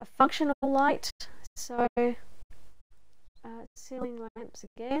functional light. So, ceiling lamps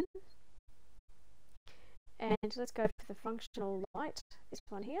again. And let's go for the functional light. This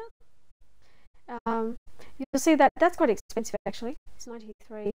one here. You'll see that that's quite expensive actually. It's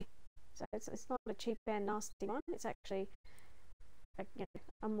 93, so it's not a cheap and nasty one. It's actually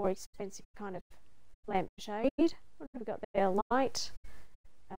a more expensive kind of lampshade. What have we got there? Light,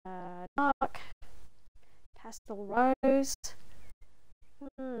 dark, pastel rose,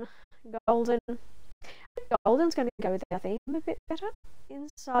 golden. Golden's going to go with our theme a bit better.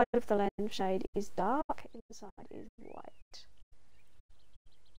 Inside of the lampshade is dark, inside is white.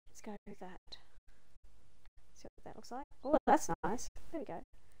 Let's go with that. See what that looks like. Oh, that's nice. There we go.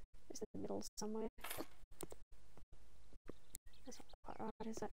 Just in the middle somewhere. That's not quite right,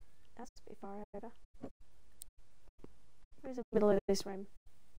 is it? That's a bit far over. Where's the middle of this room?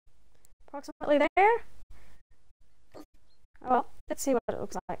 Approximately there? Oh well, let's see what it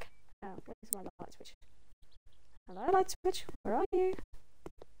looks like. Where's my light switch? Hello, light switch. Where are you?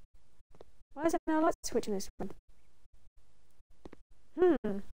 Why is there no light switch in this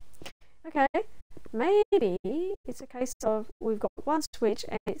room? Okay. Maybe it's a case of we've got one switch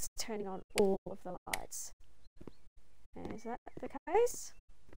and it's turning on all of the lights. Is that the case?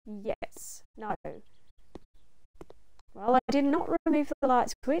 Yes. No. Well, I did not remove the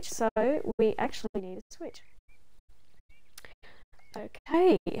light switch, so we actually need a switch.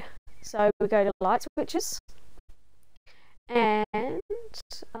 Okay. So we go to light switches. And I'm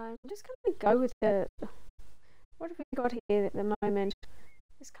just going to go with the... What have we got here at the moment?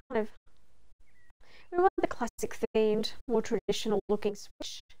 It's kind of... We want the classic themed, more traditional looking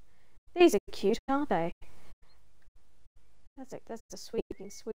switch. These are cute, aren't they? That's a sweeping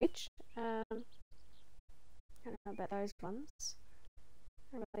switch. I don't know about those ones.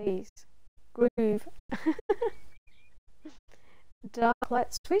 What about these? Groove. Dark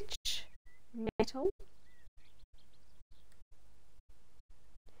light switch. Metal.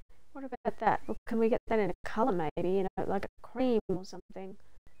 What about that? Well, can we get that in a colour maybe? Like a cream or something?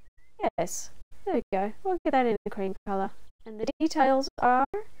 Yes. There we go. We'll get that in a cream colour. And the details are...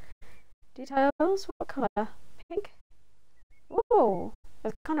 Details? What colour? Pink? Oh,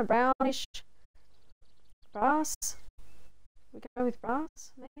 it's kind of brownish. Brass. We go with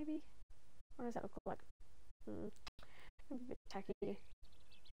brass, maybe? What does that look like? A bit tacky.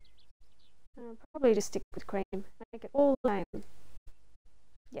 Probably just stick with cream. Make it all lame.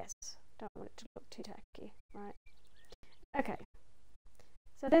 Yes. Don't want it to look too tacky. Right. Okay.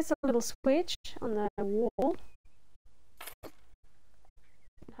 So there's a little switch on the wall.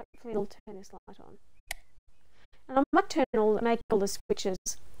 Hopefully it'll turn this light on. And I might make all the switches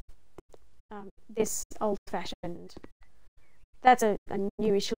this old-fashioned. That's a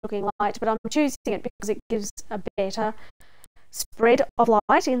newish looking light, but I'm choosing it because it gives a better spread of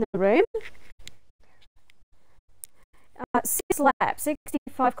light in the room. 6 laps,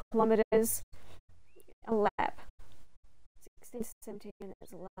 65 kilometres a lap. 16 to 17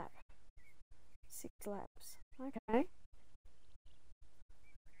 minutes a lap. 6 laps. Okay.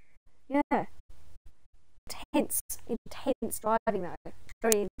 Yeah. Intense driving though.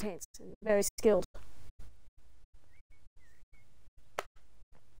 Very intense and very skilled.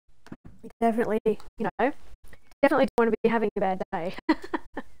 You definitely don't want to be having a bad day.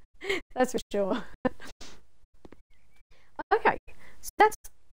 That's for sure. Okay, so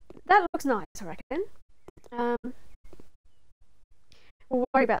that looks nice, I reckon. We'll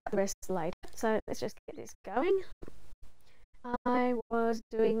worry about the rest later. So let's just get this going. I was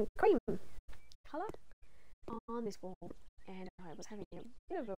doing cream colour on this wall, and I was having a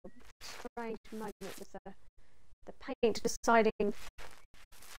bit of a strange moment with the paint deciding.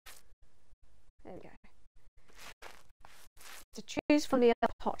 There we go. To choose from the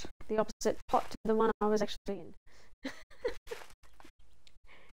other pot, the opposite pot to the one I was actually in.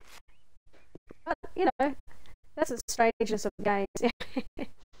 But that's the strangeness of games. The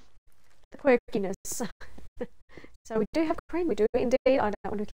quirkiness. So we do have cream, we do indeed. I don't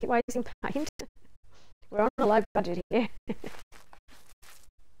want to keep wasting paint. We're on a low budget here.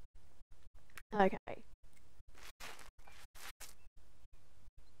 Okay.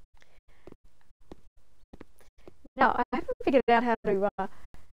 Now I haven't figured out how to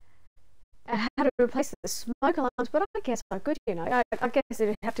replace the smoke alarms, but I guess I could. I guess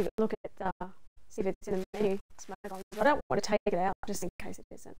I'd have to look at see if it's in the menu. Smoke alarms. I don't want to take it out just in case it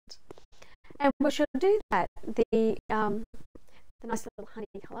isn't. And we should do that, the nice little honey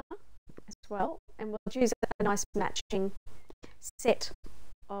colour as well, and we'll choose a nice matching set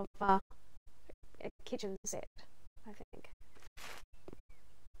of a kitchen set, I think.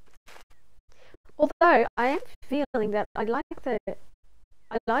 Although I am feeling that I like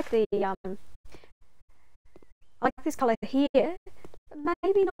this colour here, but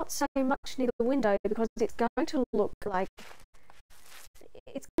maybe not so much near the window, because it's going to look like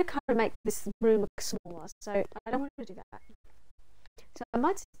it's going to kind of make this room look smaller, so I don't want to do that. So I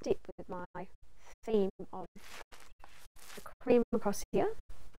might stick with my theme of the cream across here.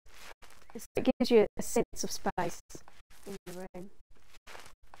 So it gives you a sense of space in the room.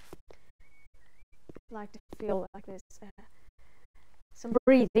 I like to feel like there's some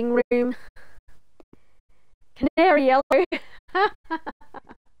breathing room. Canary yellow.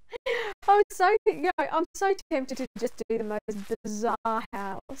 I'm so tempted to just do the most bizarre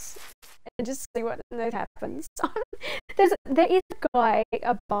house and just see what happens. There is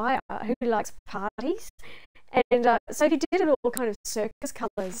a buyer who likes parties, and so if you did it all kind of circus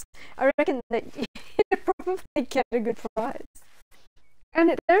colours, I reckon that you'd probably get a good price.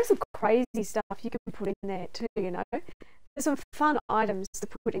 And there's some crazy stuff you can put in there too, you know. There's some fun items to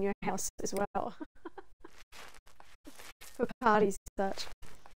put in your house as well. For parties and such.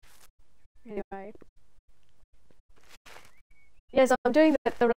 Anyway. Yes, I'm doing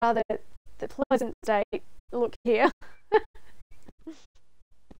the pleasant state look here.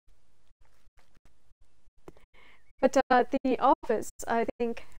 But the office, I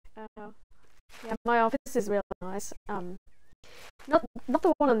think, yeah, my office is really nice. Not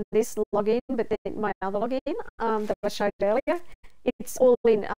the one on this login, but then my other login that I showed earlier. It's all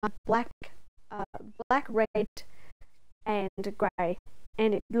in black, red, and grey,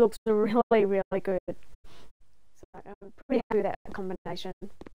 and it looks really, really good. So I'm pretty happy with that combination.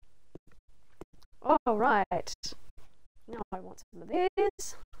 All right, now I want some of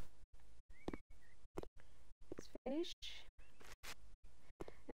this. Let's finish.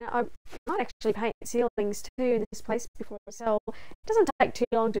 Now I might actually paint ceilings too in this place before I sell. It doesn't take too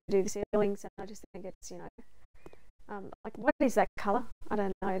long to do the ceilings, and I just think it's, you know, like, what is that colour? I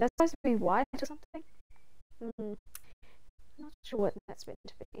don't know. That's supposed to be white or something. I'm not sure what that's meant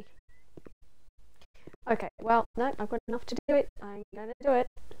to be. Okay, well, no, I've got enough to do it. I'm going to do it.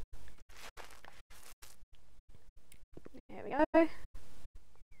 There we go.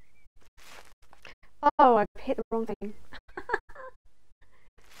 Oh, I hit the wrong thing.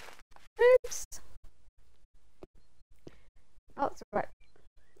 Oops. Oh, it's right.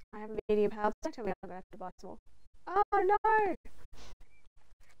 I have a medium power. Don't tell me I'm going to have to buy some more. Oh no!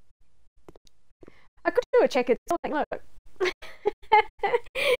 I could do a checkered ceiling, look.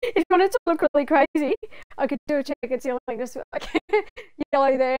 If you wanted to look really crazy, I could do a checkered ceiling, just like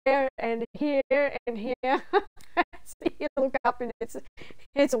yellow there and here and here. So you look up and it's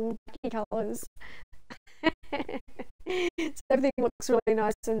all wacky colours. So everything looks really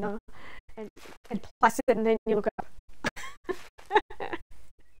nice and placid, and then you look up.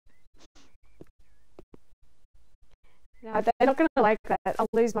 No, they're not going to like that. I'll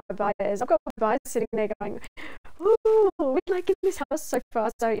lose my buyers. I've got my buyers sitting there going, "Ooh, we're making this house so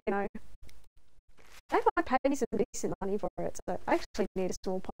fast." So, you know, they might pay me some decent money for it. So I actually need a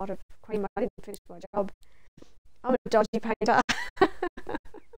small pot of cream. I didn't finish my job. I'm a dodgy painter.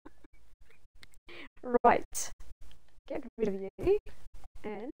 Right. Get rid of you.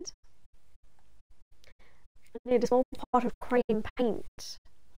 And I need a small pot of cream paint.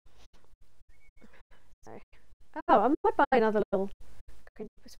 So, oh, I might buy another little cream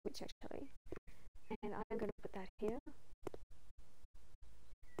switch actually. And I'm going to put that here.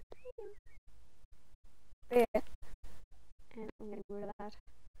 There. And I'm getting rid of that.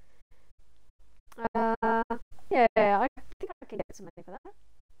 Yeah, I think I can get some money for that.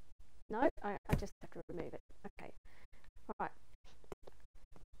 No, I just have to remove it. Okay. Alright.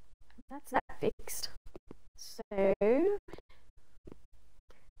 That's that fixed. So, you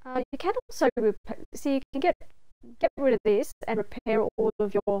can also see, you can get rid of this and repair all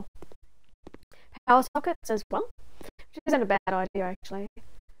of your power sockets as well, which isn't a bad idea actually.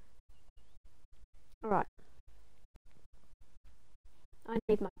 Alright. I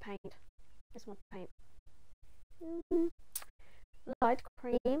need my paint. Just my paint. Light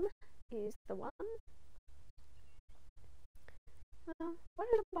cream is the one. Why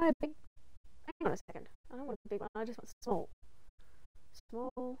did I buy a big... Hang on a second. I don't want a big one. I just want small.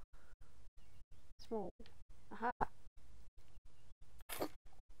 Small. Small. Aha.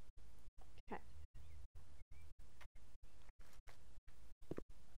 Okay.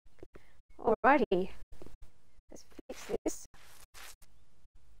 Alrighty. Let's fix this.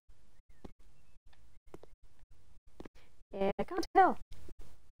 Yeah, I can't tell.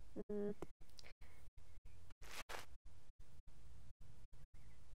 Mm.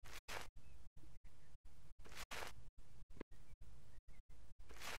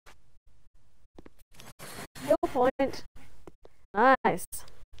 Skill point. Nice.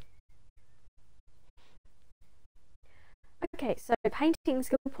 Okay, so painting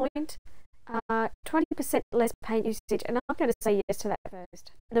skill point. 20% less paint usage, and I'm going to say yes to that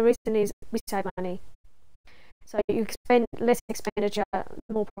first. The reason is we save money. So you spend less expenditure,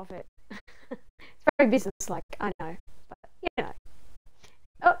 more profit. It's very business-like, I know, but you know.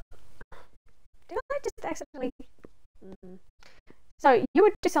 Oh, did I just accidentally? So you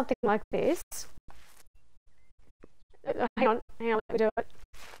would do something like this. Hang on, let me do it.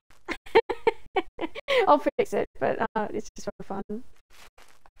 I'll fix it, but it's just for fun.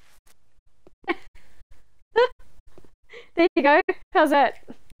 There you go. How's that?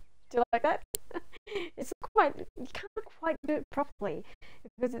 Do you like that? It's quite, you can't quite do it properly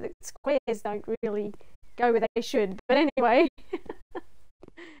because the squares don't really go where they should. But anyway,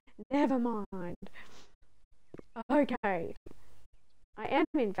 never mind. Okay. I am,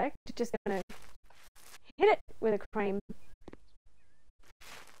 in fact, just going to hit it with a cream.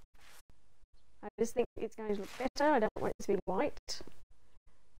 I just think it's going to look better. I don't want it to be white.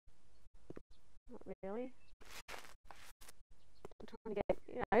 Not really. I'm trying to get,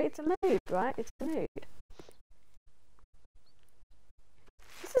 you know, it's a mood, right? It's a mood.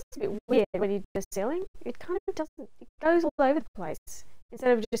 This is a bit weird when you do the ceiling. It kind of doesn't, it goes all over the place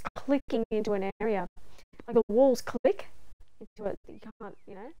instead of just clicking into an area. Like the walls click into it, you can't,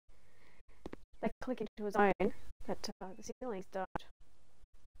 you know, they click into a zone, but the ceilings don't.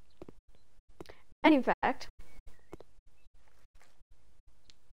 And in fact,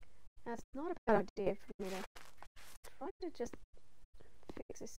 that's not a bad idea for me to try to just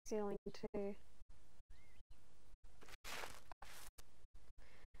fix this ceiling too.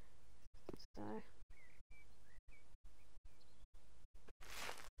 So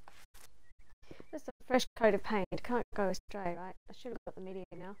just a fresh coat of paint. Can't go astray, right? I should have got the media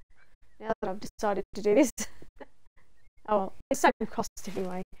now. Now that I've decided to do this. Oh well, it's same cost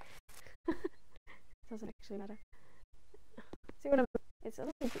anyway. Doesn't actually matter. See what I'm? It's a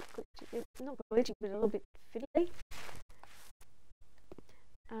little bit glitchy. It's not glitchy, but a little bit fiddly.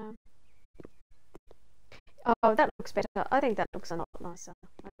 Oh, that looks better. I think that looks a lot nicer.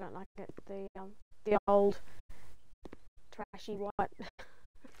 I don't like it. The old trashy white.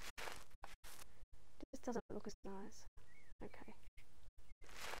 Just doesn't look as nice. Okay.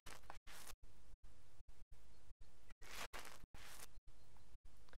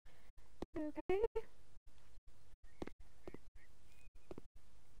 Okay.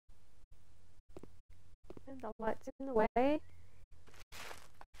 And the light's in the way.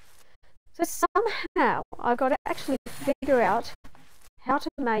 So somehow I've got to actually figure out how to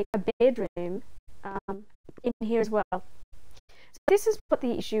make a bedroom in here as well. So this is what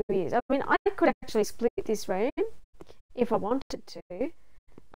the issue is. I mean, I could actually split this room if I wanted to.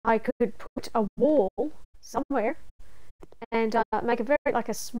 I could put a wall somewhere and make a very, like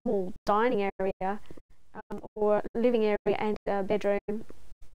a small dining area or living area and a bedroom.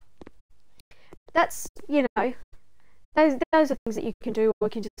 That's, you know, those are things that you can do, or you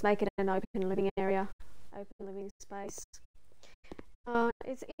can just make it an open living area, open living space.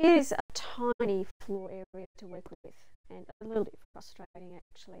 It is a tiny floor area to work with, and a little bit frustrating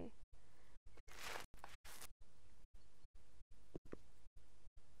actually.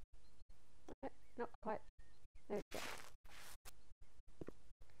 Not quite. There we go.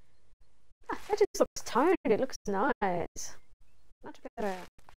 That just looks toned. It looks nice. Much better.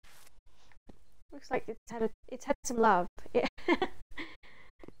 Looks like it's had some love. Yeah.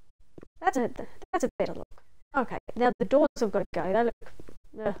 That's a better look. Okay, now the doors have got to go. They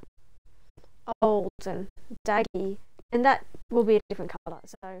look old and daggy, and that will be a different colour.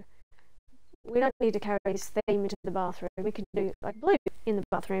 So we don't need to carry this theme into the bathroom. We can do like blue in the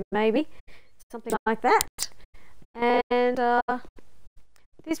bathroom, maybe something like that. And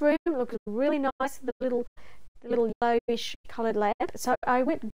this room looks really nice. The little yellowish coloured lamp. So I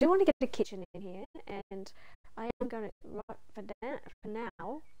do want to get the kitchen in here, and I am going to, right for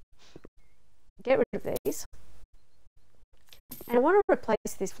now, get rid of these. And I want to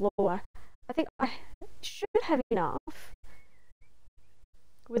replace this floor. I think I should have enough,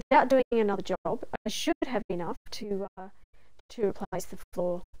 without doing another job, I should have enough to replace the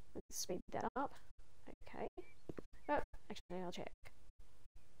floor. Let's speed that up. Okay. Oh, actually, I'll check.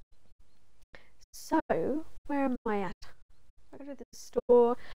 So, where am I at? I go to the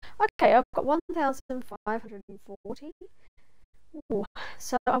store. Okay, I've got 1,540. Ooh,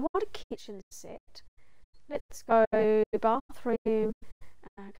 so I want a kitchen set. let's go bathroom,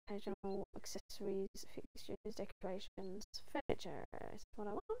 occasional accessories, fixtures, decorations, furniture is what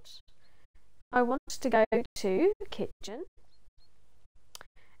I want. I want to go to kitchen,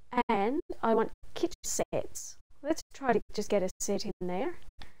 and I want kitchen sets. Let's try to just get a set in there.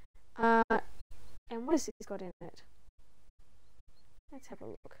 And what has this got in it? Let's have a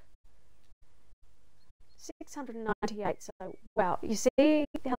look. 698. So wow, you see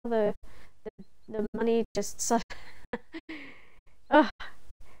how the money just oh,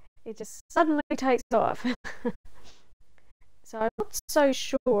 it just suddenly takes off. So I'm not so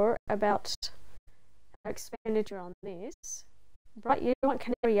sure about our expenditure on this. Bright, you want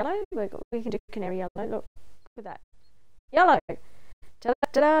canary yellow? We can do canary yellow. Look at that. Yellow.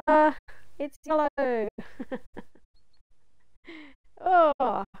 Ta-da! It's yellow.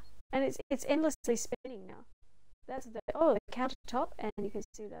 Oh, and it's endlessly spinning now. That's the countertop, and you can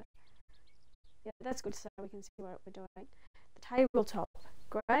see that's good, so we can see what we're doing. The tabletop,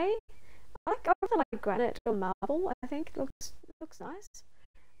 grey. I really like granite or marble. I think it looks nice.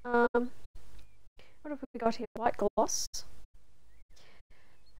 What have we got here? White gloss.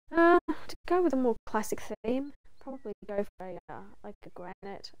 To go with a more classic theme, probably go for like a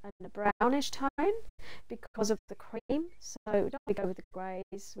granite and a brownish tone because of the cream. So don't we go with the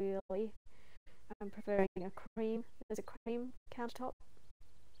greys really. I'm preferring a cream. There's a cream countertop.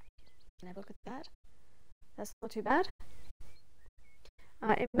 Have a look at that. That's not too bad.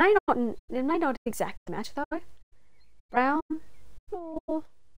 It may not exactly match though. Brown,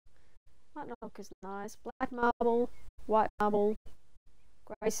 might not look as nice. Black marble, white marble,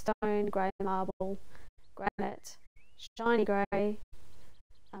 grey stone, grey marble, granite, shiny grey,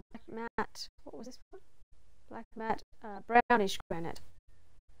 black matte. What was this one? Black matte, brownish granite.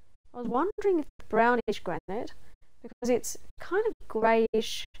 I was wondering if brownish granite, because it's kind of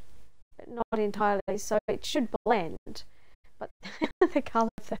greyish, but not entirely, so it should blend. But the colours,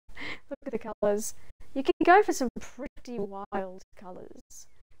 look at the colours. You can go for some pretty wild colours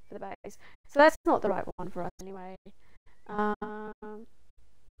for the base. So that's not the right one for us anyway. Oh,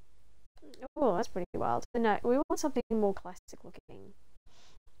 that's pretty wild. No, we want something more classic looking.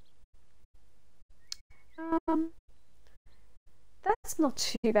 That's not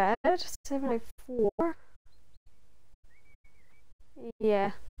too bad. 704.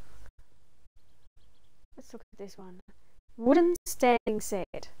 Yeah. Let's look at this one. Wooden standing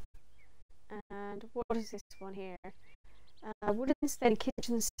set. And what is this one here? Wooden standing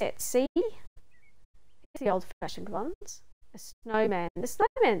kitchen set. See? It's the old-fashioned ones. A snowman. The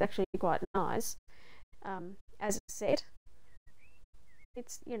snowman's actually quite nice as a set.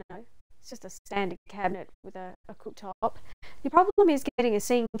 It's, it's just a standing cabinet with a cooktop. The problem is getting a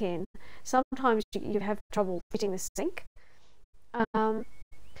sink in. Sometimes you have trouble fitting the sink.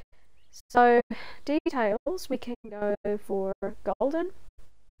 So details, we can go for golden.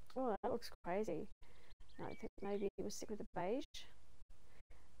 Oh, that looks crazy. I think maybe we'll stick with the beige.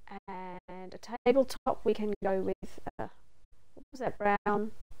 And a tabletop, we can go with what was that,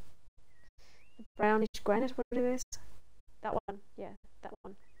 brown? Brownish granite. What is this? That one. Yeah, that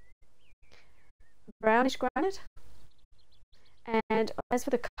one. Brownish granite. And as for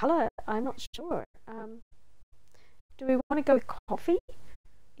the colour, I'm not sure. Do we want to go with coffee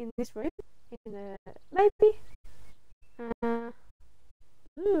in this room? Maybe.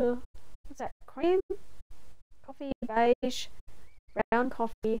 What's that? Cream, coffee, beige, brown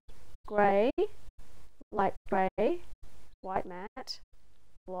coffee, grey, light grey, white matte,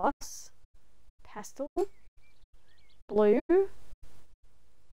 gloss, pastel, blue,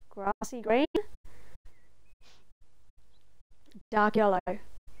 grassy green, dark yellow.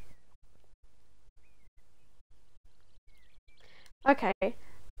 Okay,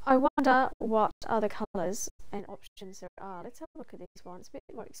 I wonder what other colours and options there are. Let's have a look at this one. It's a bit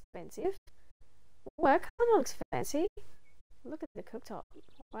more expensive. Oh, that kind of looks fancy. Look at the cooktop.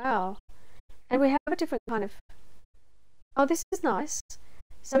 Wow. And we have a different kind of... Oh, this is nice.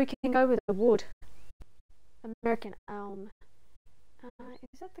 So we can go with the wood. American elm.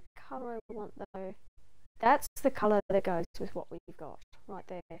 Is that the colour I want though? That's the colour that goes with what we've got right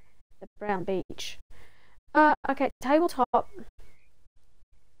there. The brown beach. Okay, tabletop.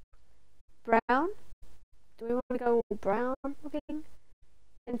 Brown. Do we want to go all brown looking?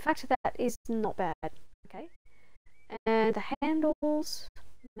 In fact, that is not bad. Okay. And the handles,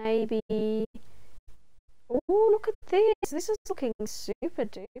 maybe... Oh, look at this. This is looking super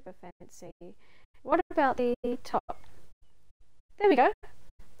duper fancy. What about the top? There we go.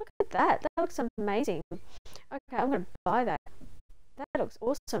 Look at that. That looks amazing. Okay, I'm going to buy that. That looks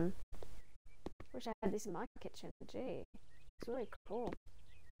awesome. Wish I had this in my kitchen. Gee, it's really cool.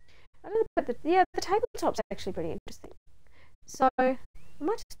 I don't know, but the tabletop's actually pretty interesting. So I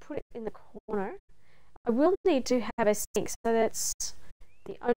might just put it in the corner. I will need to have a sink, so that's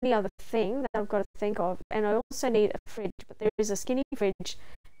the only other thing that I've got to think of. And I also need a fridge, but there is a skinny fridge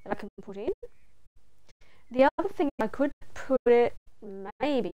that I can put in. The other thing, I could put it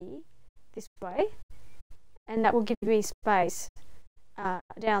maybe this way, and that will give me space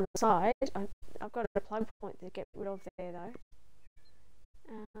down the side. I've got a plug point to get rid of there though.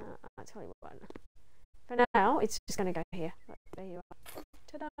 I'll tell you what. For now, it's just going to go here. Right, there you are.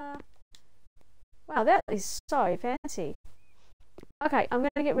 Ta-da! Wow, that is so fancy. Okay, I'm going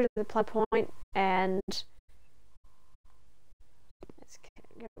to get rid of the plug point and let's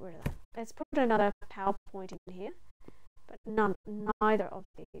get rid of that. Let's put another power point in here, but neither of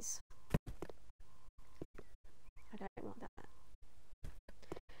these. I don't want that.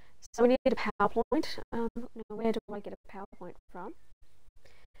 So we need a power point. Now where do I get a power point from?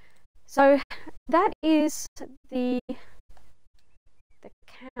 So that is the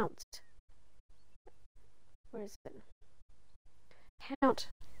count. Where is it? Count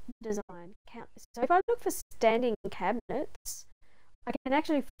design. Count. So if I look for standing cabinets, I can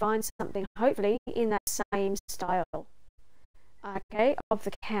actually find something, hopefully, in that same style. Okay, of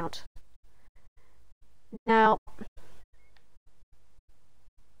the count. Now,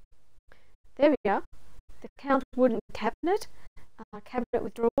 there we go. The count wooden cabinet. Cabinet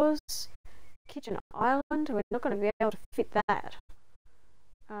with drawers, kitchen island. We're not going to be able to fit that.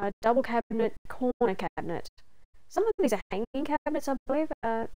 Double cabinet, corner cabinet. Some of these are hanging cabinets, I believe.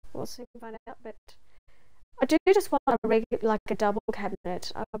 We'll soon find out. But I do just want a double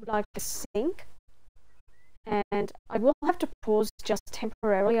cabinet. I would like a sink, and I will have to pause just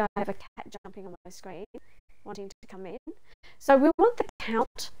temporarily. I have a cat jumping on my screen, wanting to come in. So we want the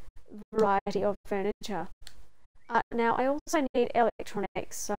count variety of furniture. Now I also need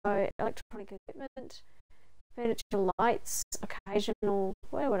electronics, so electronic equipment, furniture, lights, occasional,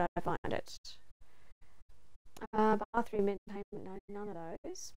 where would I find it? Bathroom entertainment, no, none of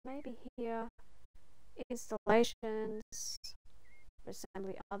those. Maybe here, installations,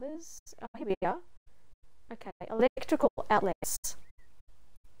 assembly, others. Oh, here we are. Okay, electrical outlets.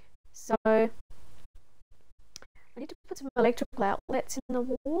 So I need to put some electrical outlets in the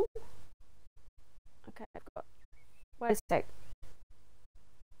wall. Okay, I've got, wait a sec,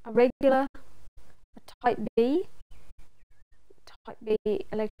 a regular, a type B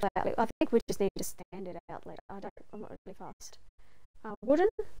electrical outlet. I think we just need a standard outlet. I'm not really fast. Wooden,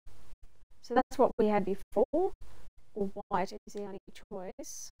 so that's what we had before, or white is the only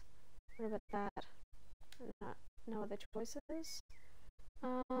choice. What about that? No other choices.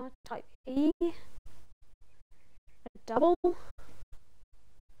 Type E, a double.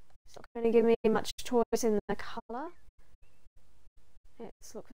 It's not going to give me much choice in the colour.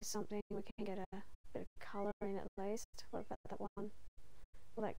 Let's look for something we can get a bit of colour in at least. What about that one?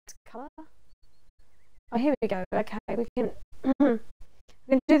 Well, that's colour. Oh, here we go. Okay, we can we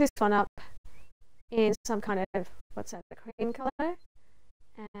can do this one up in some kind of, what's that, the cream colour,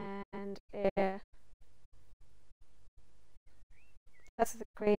 and that's the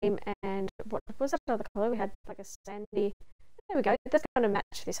cream. And what was that other colour? We had like a sandy. There we go. That's going to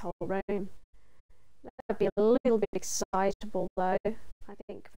match this whole room. That would be a little bit excitable though, I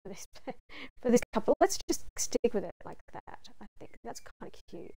think, for this couple. Let's just stick with it like that. I think that's kind of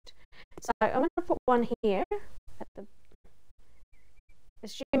cute. So I'm going to put one here at the,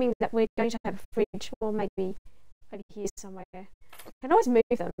 assuming that we're going to have a fridge, or maybe over here somewhere. You can always move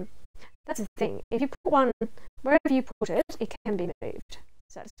them. That's the thing. If you put one wherever you put it, it can be moved.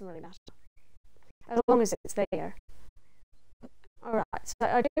 So it doesn't really matter, as long as it's there. Alright, so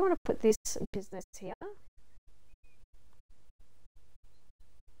I do want to put this business here.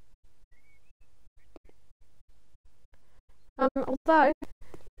 Although,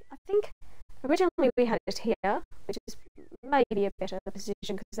 I think originally we had it here, which is maybe a better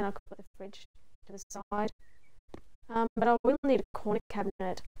position, because then I could put the fridge to the side. But I will need a corner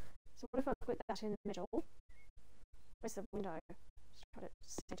cabinet. So what if I put that in the middle? Where's the window? Just try to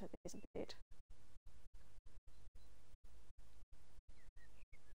centre this a bit.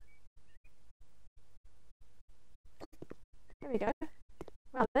 There we go.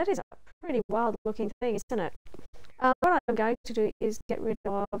 Wow, that is a pretty wild looking thing, isn't it? What I'm going to do is get rid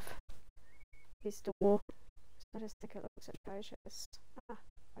of this door. I just think it looks atrocious.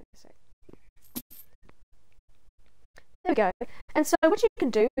 Wait a sec. There we go. And so what you can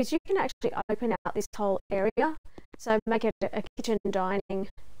do is you can actually open out this whole area. So make it a kitchen dining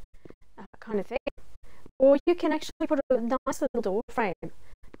kind of thing. Or you can actually put a nice little door frame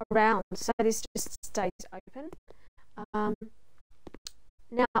around, so this just stays open.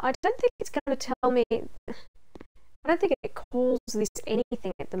 Now, I don't think it's going to tell me, I don't think it calls this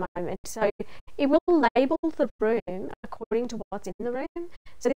anything at the moment. So it will label the room according to what's in the room.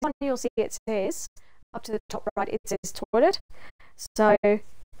 So this one you'll see it says, up to the top right, it says toilet. So,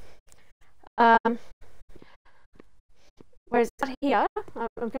 whereas out here, I'm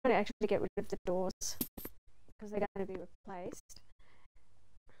going to actually get rid of the doors because they're going to be replaced.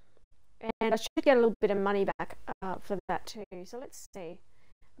 And I should get a little bit of money back for that too. So let's see.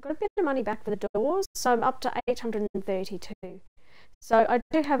 I've got a bit of money back for the doors, so I'm up to 832. So I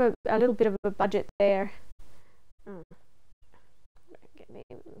do have a little bit of a budget there. If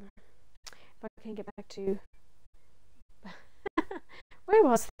I can get back to where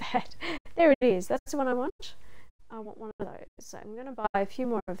was that? There it is. That's the one I want. I want one of those. So I'm going to buy a few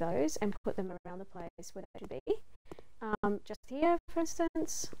more of those and put them around the place where they should be. Just here, for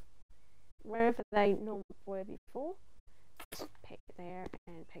instance, wherever they normally were before. Just peg it there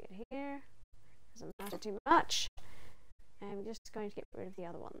and peg it here. Doesn't matter too much. And we're just going to get rid of the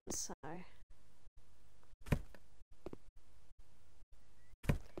other ones. So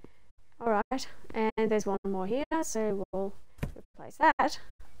alright, and there's one more here, so we'll replace that.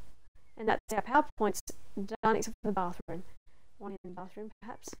 And that's our PowerPoint's done except for the bathroom. One in the bathroom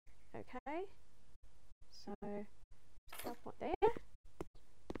perhaps. Okay. So PowerPoint there.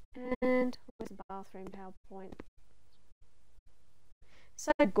 And where's the bathroom PowerPoint?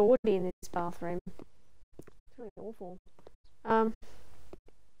 So gaudy in this bathroom. It's really awful. I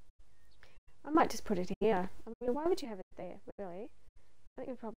might just put it here. I mean, why would you have it there, really? I think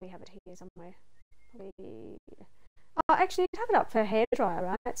we probably have it here somewhere. Probably. Oh, actually, you'd have it up for a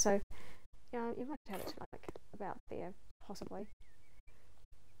hairdryer, right? So, yeah, you might have it like about there, possibly.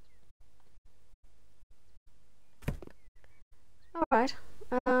 All right.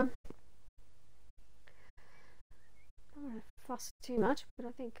 I don't want to fuss too much, but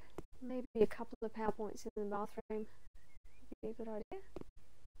I think maybe a couple of PowerPoints in the bathroom would be a good idea.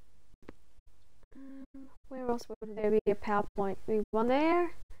 Where else would there be a PowerPoint? We one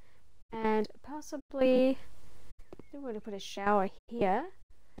there, and possibly we're going to put a shower here,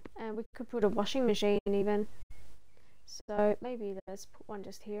 and we could put a washing machine even. So maybe let's put one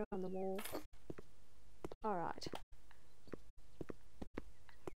just here on the wall. All right.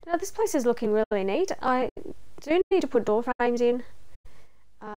 Now this place is looking really neat. I do need to put door frames in.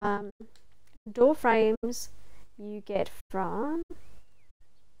 Door frames you get from.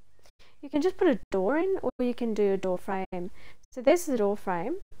 You can just put a door in, or you can do a door frame. So there's the door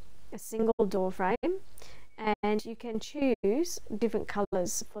frame, a single door frame, and you can choose different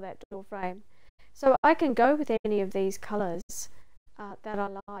colours for that door frame. So I can go with any of these colours that I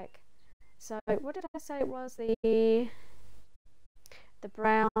like. So what did I say it was? The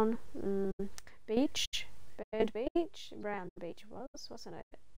brown beach, bird beach, brown beach was, wasn't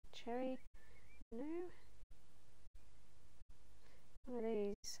it? Cherry, no. One of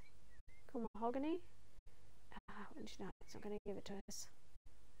these. Mahogany. No, it's not going to give it to us.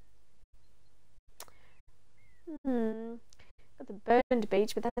 Got the burned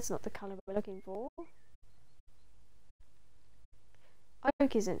beach, but that's not the colour we're looking for.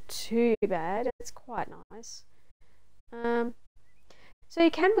 Oak isn't too bad. It's quite nice. So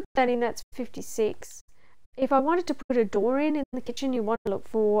you can put that in. That's 56. If I wanted to put a door in the kitchen, you want to look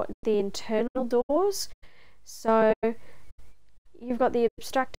for the internal doors. So you've got the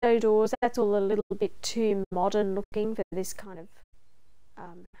abstracto doors. That's all a little bit too modern looking for this kind of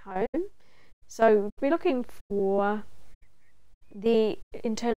home. So we're looking for the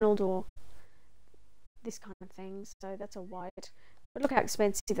internal door, this kind of thing. So that's a white. But look how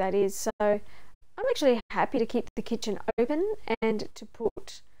expensive that is. So I'm actually happy to keep the kitchen open and to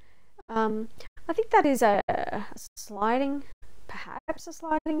put, I think that is a sliding, perhaps a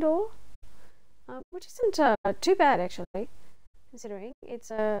sliding door, which isn't too bad actually, considering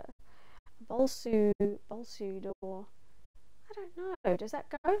it's a Bolsu door. I don't know, does that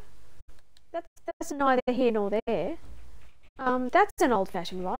go? That's neither here nor there. That's an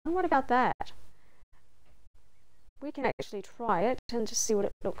old-fashioned one. What about that? We can actually try it and just see what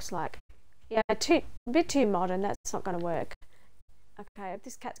it looks like. Yeah, a bit too modern. That's not going to work. Okay, if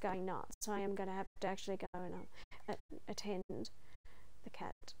this cat's going nuts, I am going to have to actually go and attend the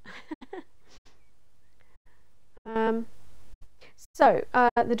cat. So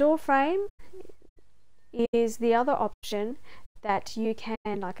the door frame is the other option that you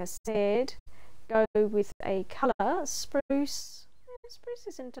can, like I said, go with a colour. Spruce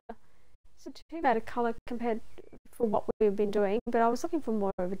isn't too bad a colour compared for what we've been doing, but I was looking for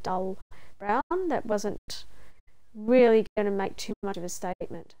more of a dull brown that wasn't really going to make too much of a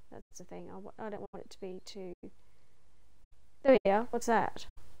statement. That's the thing. I don't want it to be too There we are. What's that?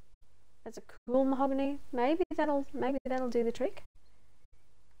 That's a cool mahogany. Maybe that'll do the trick.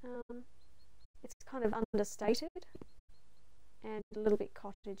 It's kind of understated and a little bit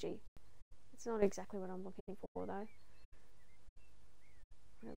cottagey. It's not exactly what I'm looking for though.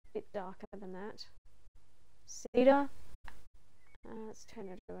 A bit darker than that. Cedar. Let's turn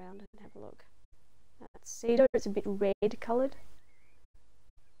it around and have a look. That's cedar. It's a bit red coloured.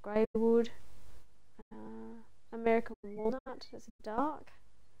 Grey wood. American walnut. That's dark.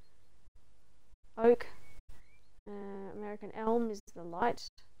 Oak. American elm is the light.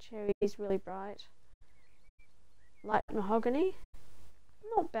 Cherry is really bright. Light mahogany.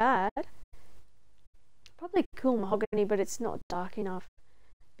 Not bad. Probably cool mahogany, but it's not dark enough.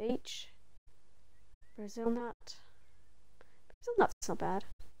 Beech. Brazil nut. Brazil nut's not bad.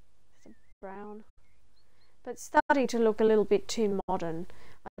 It's a brown. But it's starting to look a little bit too modern.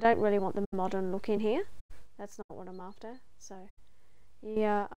 I don't really want the modern look in here. That's not what I'm after. So,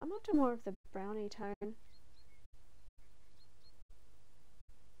 yeah, I'm after more of the browny tone.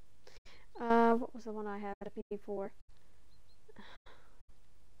 What was the one I had up here before? How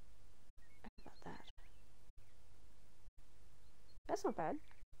about that? That's not bad.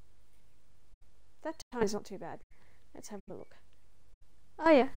 That tone's not too bad. Let's have a look.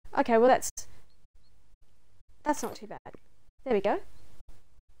 Oh yeah. Okay, well that's not too bad. There we go.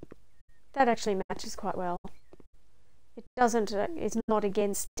 That actually matches quite well. It doesn't, it's not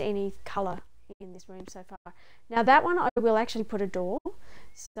against any colour in this room so far. Now that one I will actually put a door.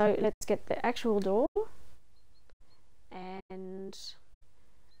 So let's get the actual door. And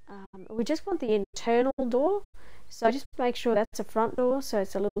we just want the internal door. So just make sure that's a front door, so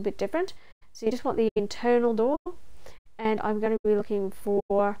it's a little bit different. So you just want the internal door. And I'm going to be looking for,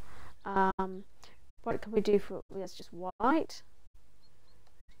 what can we do for, that's just white.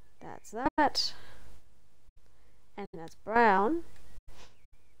 That's that. And that's brown.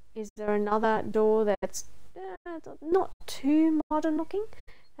 Is there another door that's not too modern looking?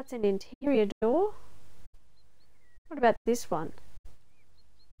 That's an interior door. What about this one?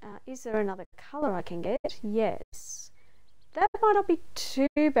 Is there another colour I can get? Yes. That might not be too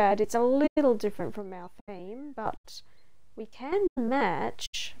bad. It's a little different from our theme, but we can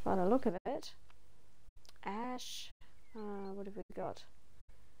match, by the look of it. Ash. What have we got?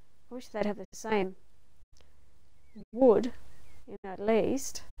 I wish they'd have the same wood, you know, at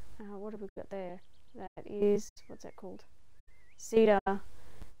least. What have we got there? That is, what's that called? Cedar,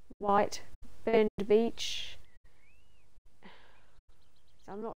 white, burned beech.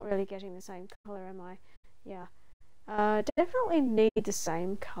 So I'm not really getting the same colour, am I? Yeah. Definitely need the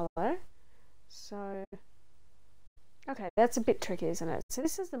same colour. So, okay, that's a bit tricky, isn't it? So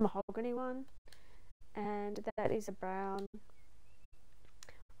this is the mahogany one, and that is a brown.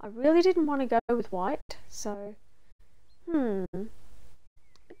 I really didn't want to go with white, so, a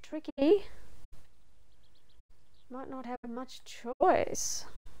bit tricky. Might not have much choice.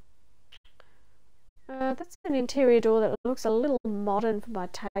 That's an interior door that looks a little modern for my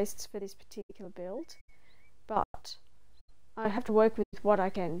tastes for this particular build, but I have to work with what I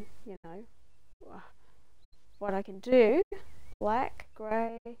can, you know, what I can do. Black,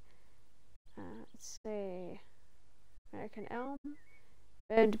 grey, let's see, American elm,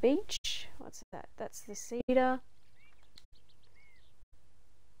 burned beech, what's that? That's the cedar.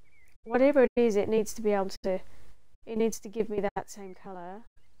 Whatever it is, it needs to be able to, it needs to give me that same colour.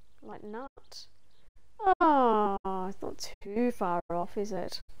 Like nut. Oh, it's not too far off, is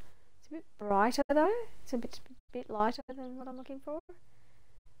it? It's a bit brighter though. It's a bit lighter than what I'm looking for.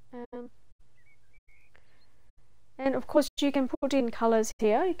 And of course you can put in colours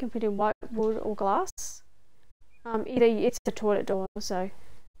here. You can put in white wood or glass. Either it's a toilet door, so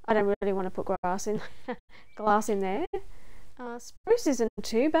I don't really want to put glass in there. Spruce isn't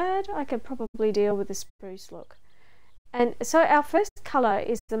too bad. I could probably deal with the spruce look. And so our first colour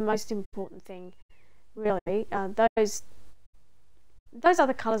is the most important thing, really. Those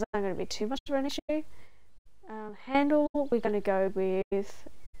other colours aren't going to be too much of an issue. Handle, we're going to go with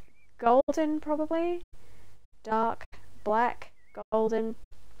golden, probably. Dark, black, golden.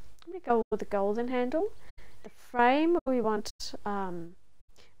 I'm going to go with the golden handle. The frame, we want,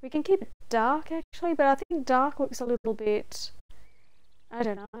 we can keep it dark actually, but I think dark looks a little bit, I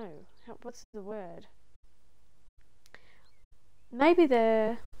don't know, what's the word? Maybe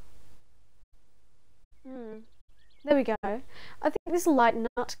there we go. I think this light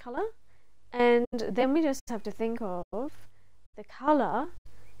nut colour, and then we just have to think of the colour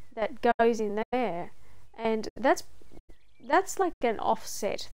that goes in there, and that's like an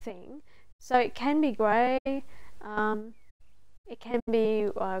offset thing. So it can be grey, it can be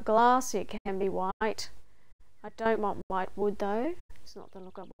glass, it can be white, I don't want white wood though, it's not the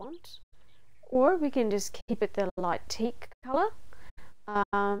look I want. Or we can just keep it the light teak colour. I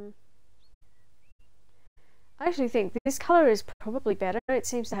actually think this colour is probably better. It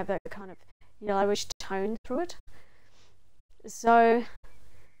seems to have that kind of yellowish tone through it. So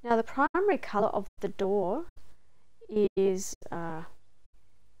now the primary colour of the door is there.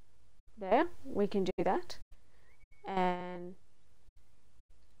 We can do that. And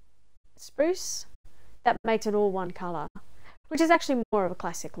spruce, that makes it all one colour, which is actually more of a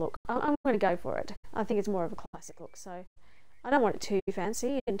classic look. I'm going to go for it. I think it's more of a classic look, so I don't want it too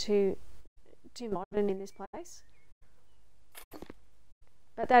fancy and too modern in this place.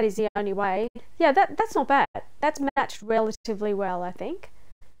 But that is the only way. Yeah, that's not bad. That's matched relatively well, I think.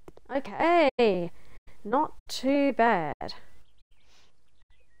 Okay, not too bad.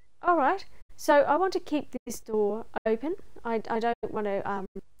 Alright, so I want to keep this door open. I don't want to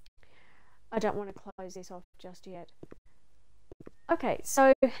close this off just yet. Okay,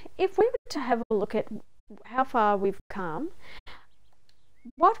 so if we were to have a look at how far we've come,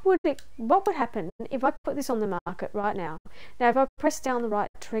 what would happen if I put this on the market right now? Now, if I press down the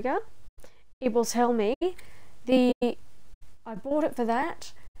right trigger, it will tell me I bought it for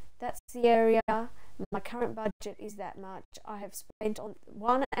that. That's the area. My current budget is that much. I have spent on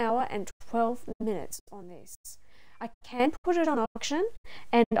 1 hour and 12 minutes on this. I can put it on auction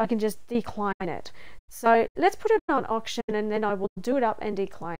and I can just decline it. So let's put it on auction and then I will do it up and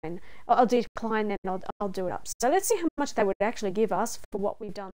decline. I'll decline, then I'll do it up. So let's see how much they would actually give us for what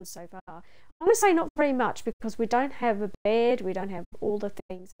we've done so far. I'm going to say not very much because we don't have a bed, we don't have all the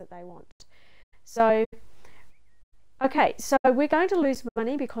things that they want. So, okay, so we're going to lose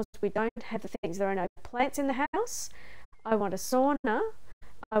money because we don't have the things. There are no plants in the house. I want a sauna.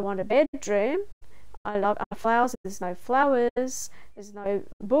 I want a bedroom. I love flowers. There's no flowers. There's no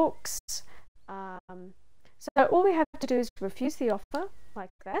books. So all we have to do is refuse the offer like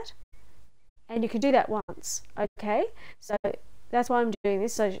that, and you can do that once. Okay, so that's why I'm doing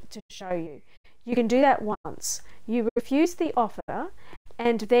this, so to show you. You can do that once. You refuse the offer,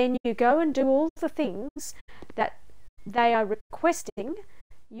 and then you go and do all the things that they are requesting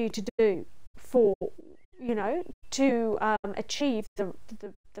you to do for, to achieve the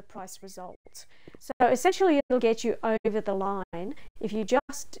price result. So essentially it'll get you over the line if you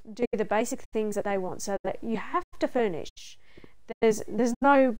just do the basic things that they want, so that you have to furnish. There's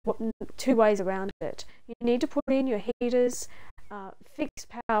no two ways around it. You need to put in your heaters, fix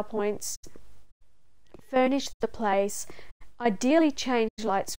power points, furnish the place, ideally change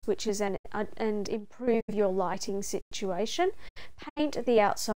light switches and improve your lighting situation, paint the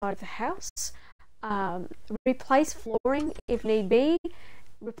outside of the house, replace flooring if need be,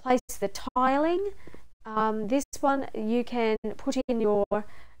 replace the tiling. This one you can put in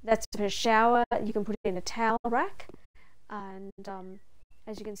that's for a shower, you can put it in a towel rack, and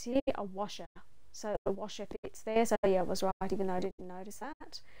as you can see, a washer. So the washer fits there, so yeah, I was right even though I didn't notice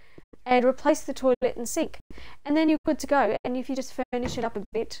that. And replace the toilet and sink, and then you're good to go. And if you just furnish it up a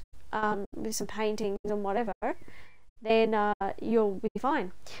bit with some paintings and whatever, then you'll be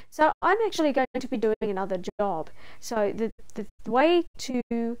fine. So I'm actually going to be doing another job. So the way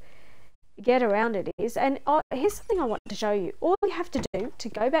to get around it is, and here's something I want to show you. All you have to do to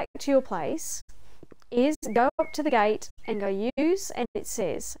go back to your place is go up to the gate and go use, and it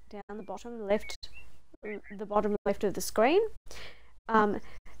says down the bottom left of the screen,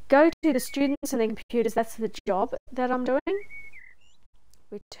 go to the students and the computers. That's the job that I'm doing.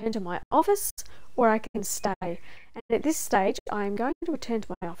 Return to my office, or I can stay. And at this stage, I'm going to return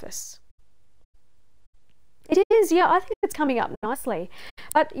to my office. It is, yeah, I think it's coming up nicely.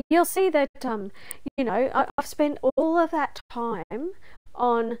 But you'll see that, I've spent all of that time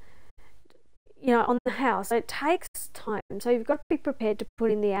on the house. It takes time. So you've got to be prepared to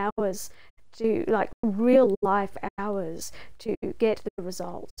put in the hours, to like real life hours, to get the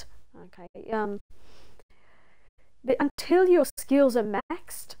result. Okay. But until your skills are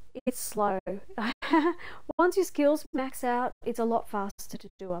maxed, it's slow. Once your skills max out, it's a lot faster to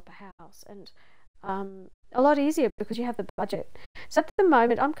do up a house, and a lot easier because you have the budget. So at the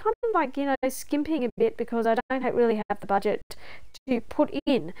moment, I'm kind of like, skimping a bit because I don't really have the budget to put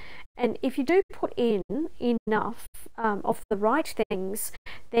in. And if you do put in enough of the right things,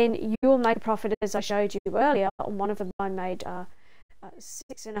 then you'll make a profit, as I showed you earlier. On one of them, I made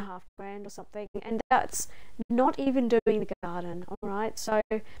 $6.5 grand or something, and that's not even doing the garden. All right, so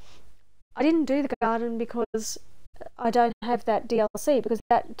I didn't do the garden because I don't have that DLC, because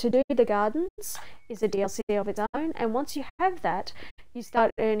that to do the gardens is a DLC of its own, and once you have that, you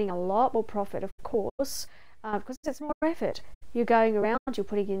start earning a lot more profit, of course, because it's more effort. you're going around, you're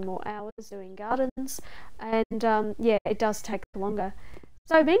putting in more hours doing gardens, and yeah, it does take longer.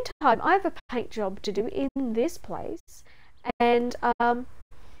 So meantime, I have a paint job to do in this place, and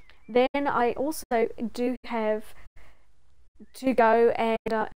then I also do have to go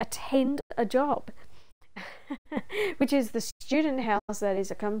and attend a job, which is the student house that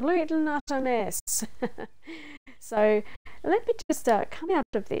is a complete and utter mess. So let me just come out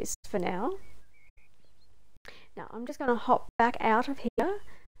of this for now. Now I'm just going to hop back out of here.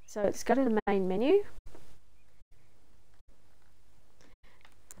 So let's go to the main menu.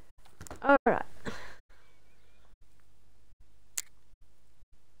 Alright.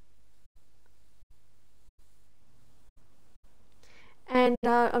 And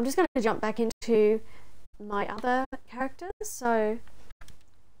I'm just going to jump back into my other characters. So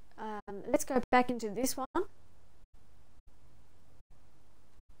let's go back into this one.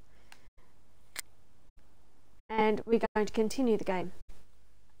 And we're going to continue the game.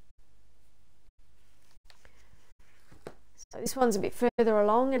 So this one's a bit further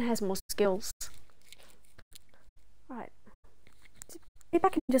along and has more skills. Right. Be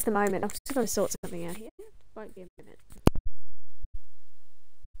back in just a moment. I've just got to sort something out here. Won't be a minute.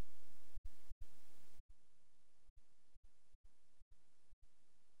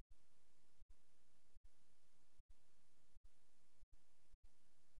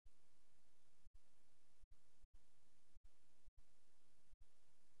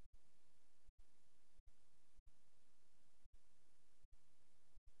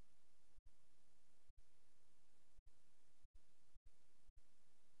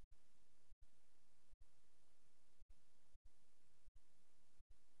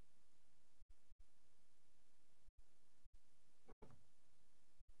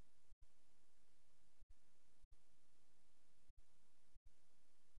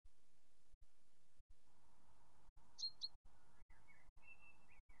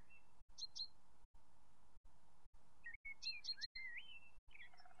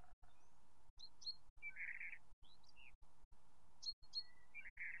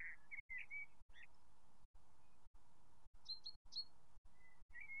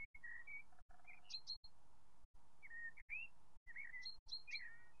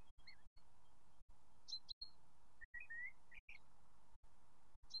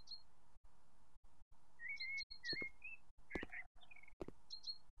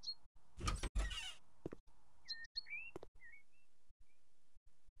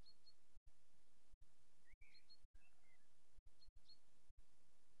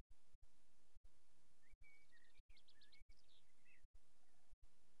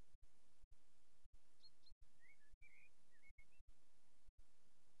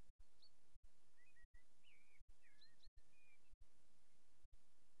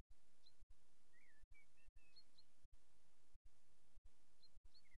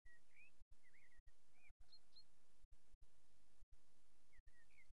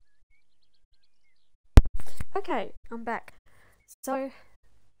 Okay, I'm back. So,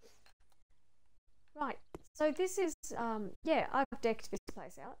 right, so this is, yeah, I've decked this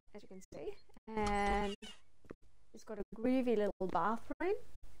place out, as you can see, and it's got a groovy little bathroom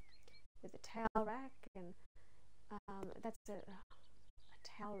with a towel rack, and that's a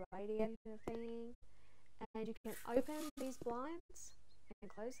towel radiator thing, and you can open these blinds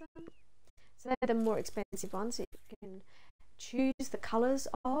and close them. So they're the more expensive ones that you can choose the colours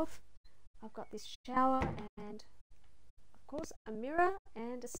of. I've got this shower and of course a mirror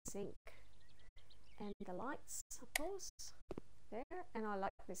and a sink, and the lights of course there, and I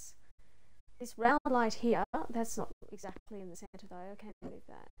like this round light here. That's not exactly in the centre though, I can't believe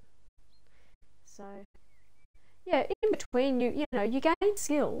that. So yeah, in between you know you gain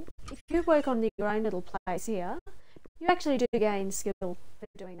skill. If you work on your own little place here, you actually do gain skill for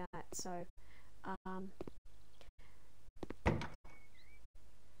doing that. So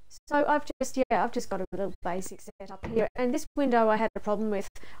so I've just got a little basic setup here, and this window I had a problem with.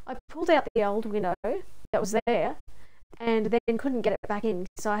 I pulled out the old window that was there and then couldn't get it back in,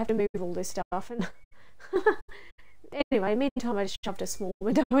 so I have to move all this stuff, and anyway, meantime I just shoved a small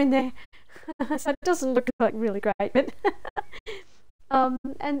window in there. So it doesn't look like really great, but and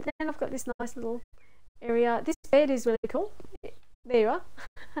then I've got this nice little area. This bed is really cool. There you are.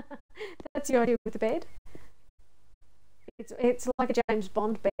 That's your idea with the bed. It's like a James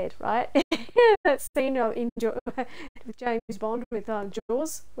Bond bed, right? That scene with James Bond with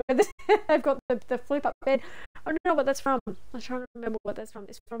Jaws, where they've got the flip up bed. I don't know what that's from. I'm trying to remember what that's from.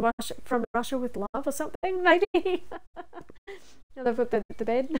 It's from Russia with Love or something, maybe. And they've got the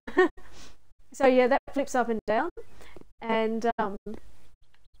bed. So yeah, that flips up and down, and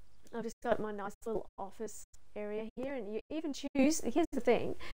I've just got my nice little office area here, and you even choose, here's the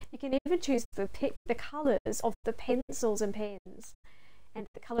thing, you can even choose the colours of the pencils and pens and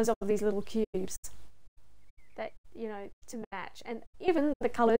the colours of these little cubes that, you know, to match, and even the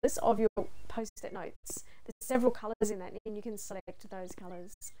colours of your post-it notes. There's several colours in that, and you can select those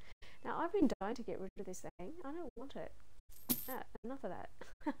colours. Now I've been dying to get rid of this thing. I don't want it. Enough of that.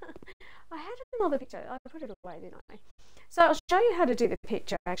 I had another picture. I put it away, didn't I? So I'll show you how to do the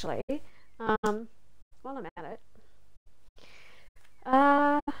picture actually, while I'm at it.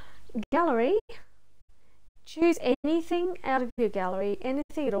 Gallery. Choose anything out of your gallery,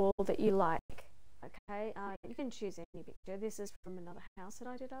 anything at all that you like. Okay, you can choose any picture. This is from another house that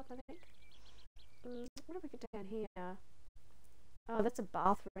I did up, I think. What have we got down here? Oh, that's a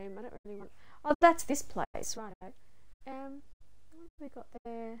bathroom. I don't really want... Oh, that's this place, right. What have we got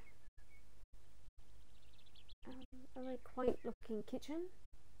there? A very quaint looking kitchen.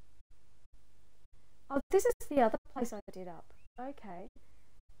 Oh, this is the other place I did up. Okay.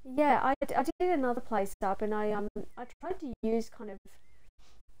 Yeah, I did another place up, and I tried to use kind of,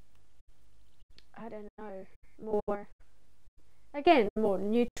 I don't know, more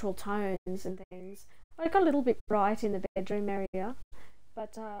neutral tones and things. I got a little bit bright in the bedroom area,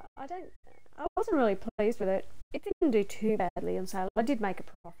 but I wasn't really pleased with it. It didn't do too badly on sale. I did make a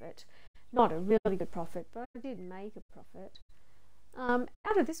profit. Not a really good profit, but I did make a profit.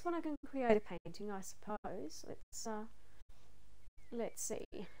 Out of this one I can create a painting, I suppose. Let's see.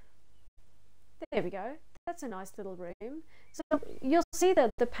 There we go. That's a nice little room. So you'll see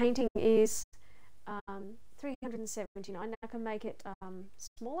that the painting is $379. I can make it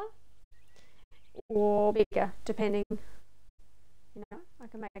smaller or bigger, depending. You know, I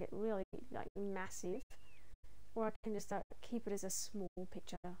can make it really like massive, or I can just keep it as a small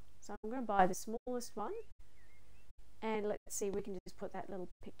picture. So I'm going to buy the smallest one, and let's see, we can just put that little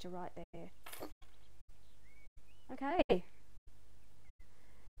picture right there. Okay.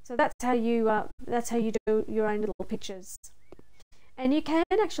 So that's how you do your own little pictures, and you can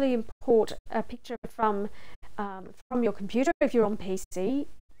actually import a picture from your computer if you're on PC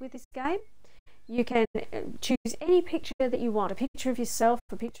with this game. You can choose any picture that you want, a picture of yourself,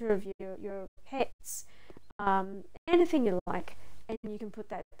 a picture of your pets, anything you like, and you can put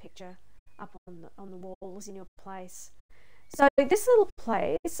that picture up on the walls in your place. So this little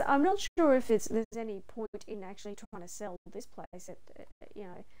place, I'm not sure if there's any point in actually trying to sell this place at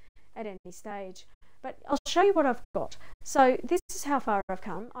any stage, but I'll show you what I've got. So this is how far I've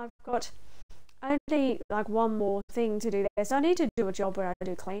come. I've got only like one more thing to do there, so I need to do a job where I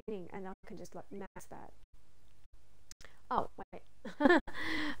do cleaning, and I can just like mask that. Oh wait.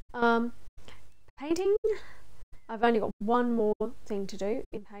 Painting, I've only got one more thing to do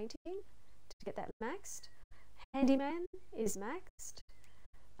in painting to get that maxed. Handyman is maxed.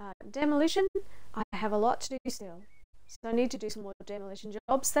 Demolition, I have a lot to do still, so I need to do some more demolition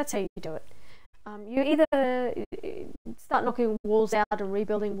jobs. That's how you do it. You either start knocking walls out and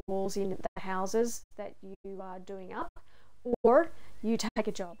rebuilding walls in the houses that you are doing up, or you take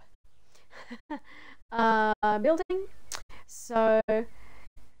a job. Building, so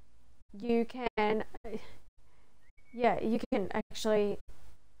you can actually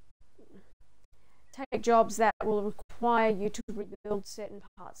take jobs that will require you to rebuild certain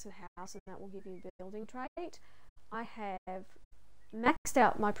parts of the house, and that will give you a building trade. I have maxed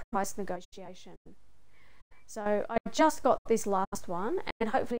out my price negotiation, so I just got this last one, and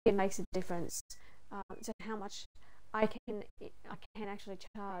hopefully it makes a difference to how much I can actually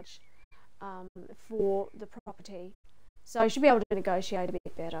charge for the property. So I should be able to negotiate a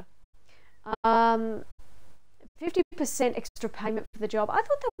bit better. 50% extra payment for the job. I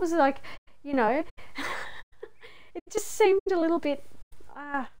thought that was like, you know, it just seemed a little bit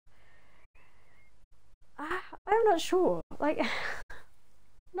I'm not sure, like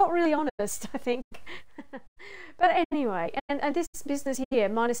not really honest, I think. But anyway, and this business here,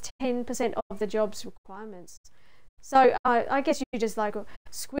 minus 10% of the job's requirements. So I guess you just like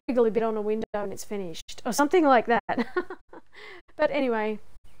squiggle a bit on a window and it's finished, or something like that. But anyway,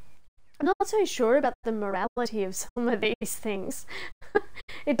 I'm not so sure about the morality of some of these things.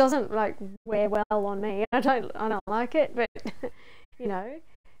 It doesn't like wear well on me. I don't like it, but you know,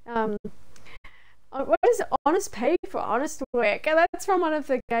 what is honest pay for honest work? And that's from one of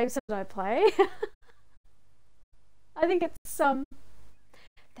the games that I play. I think it's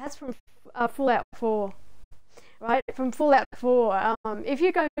that's from Fallout 4. Right, from Fallout 4, if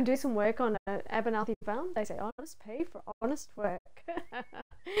you go and do some work on an Abernathy farm, they say honest pay for honest work.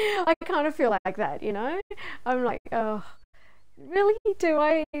 I kind of feel like that, you know. I'm like, oh, really? Do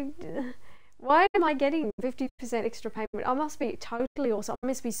I? Why am I getting 50% extra payment? I must be totally awesome. I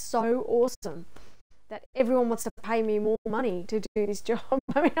must be so awesome that everyone wants to pay me more money to do this job.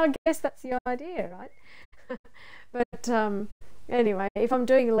 I mean, I guess that's the idea, right? But anyway, if I'm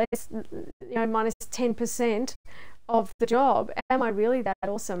doing less, minus 10% of the job, am I really that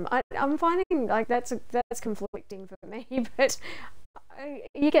awesome? I'm finding like that's conflicting for me, but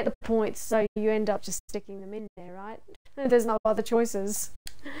you get the points, so you end up just sticking them in there, right? There's no other choices.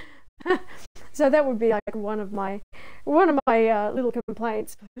 So that would be like one of my little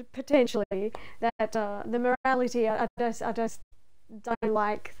complaints potentially, that the morality, I just don't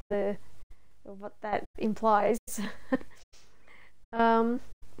like what that implies. And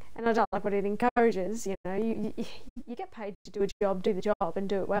I don't like what it encourages. You get paid to do a job, do the job, and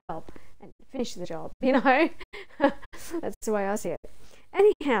do it well, and finish the job. That's the way I see it.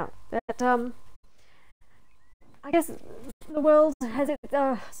 Anyhow, that I guess the world has it.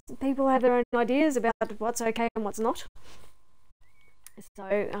 People have their own ideas about what's okay and what's not.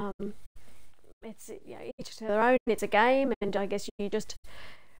 So it's each to their own. It's a game, and I guess you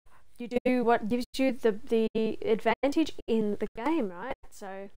do what gives you the advantage in the game, right?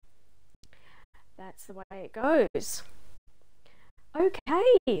 So that's the way it goes.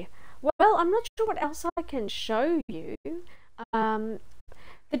 Okay. Well, I'm not sure what else I can show you.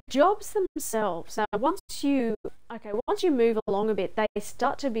 The jobs themselves, once you move along a bit, they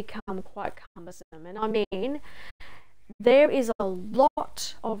start to become quite cumbersome. And I mean, there is a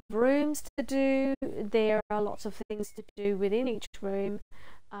lot of rooms to do. There are lots of things to do within each room.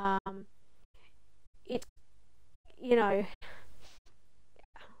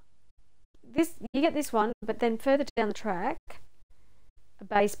 You get this one, but then further down the track, a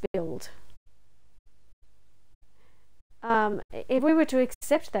base build. If we were to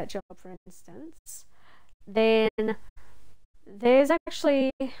accept that job, for instance, then there's a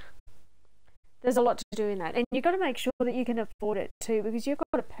lot to do in that, and you've got to make sure that you can afford it too, because you've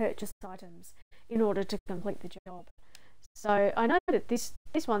got to purchase items in order to complete the job. So I know that this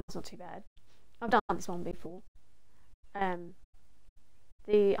one's not too bad. I've done this one before.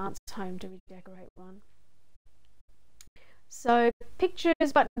 The aunt's home to redecorate one. So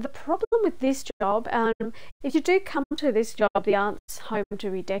pictures, but the problem with this job, if you do come to this job, the aunt's home to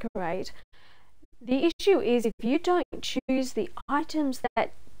redecorate, the issue is if you don't choose the items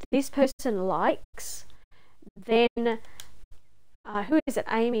that this person likes, then who is it?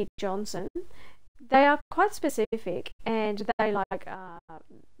 Amy Johnson. They are quite specific, and they like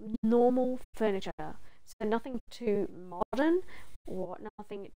normal furniture, so nothing too modern or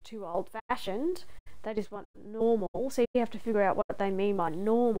nothing too old-fashioned. They just want normal, so you have to figure out what they mean by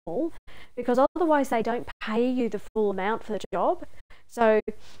normal, because otherwise they don't pay you the full amount for the job. So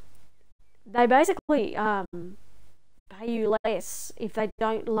they basically pay you less if they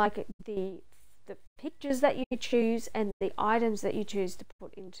don't like the pictures that you choose and the items that you choose to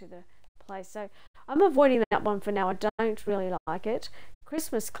put into the place. So I'm avoiding that one for now. I don't really like it.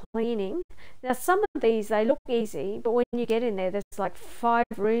 Christmas cleaning. Now some of these, they look easy, but when you get in there, there's like 5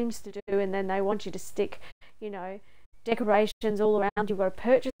 rooms to do, and then they want you to stick, decorations all around. You've got to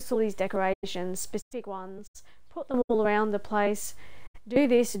purchase all these decorations, specific ones, put them all around the place, do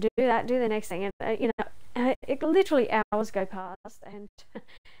this, do that, do the next thing, and it literally hours go past, and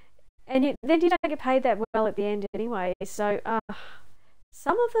then you don't get paid that well at the end anyway. So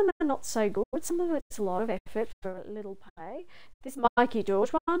some of them are not so good. Some of it's a lot of effort for a little pay. This Mikey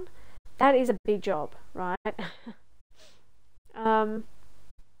George one, that is a big job, right?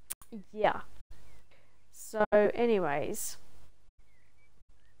 Yeah. So anyways,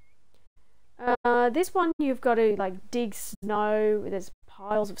 this one you've got to like dig snow. There's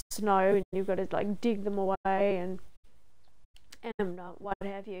piles of snow, and you've got to like dig them away and what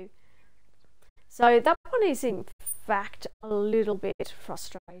have you. So that one is in fact a little bit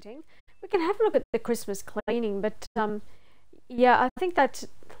frustrating. We can have a look at the Christmas cleaning, but yeah, I think that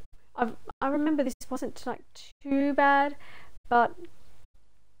I remember this wasn't like too bad, but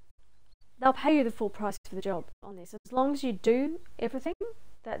they'll pay you the full price for the job on this, as long as you do everything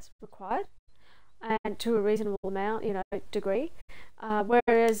that's required and to a reasonable amount, degree.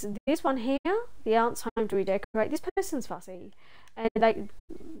 Whereas this one here, the aunt's home to redecorate, this person's fussy, and they,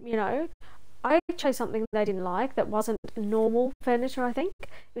 I chose something they didn't like that wasn't normal furniture. I think it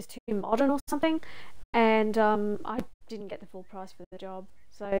was too modern or something, and I didn't get the full price for the job.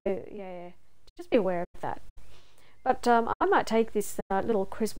 So yeah, just be aware of that. But I might take this little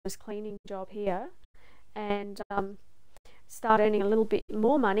Christmas cleaning job here and start earning a little bit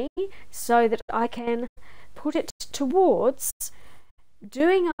more money, so that I can put it towards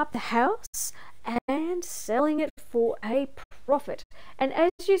doing up the house and selling it for a profit. And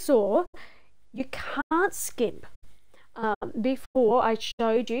as you saw, you can't skimp. Before I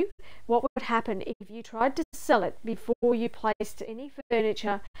showed you what would happen if you tried to sell it before you placed any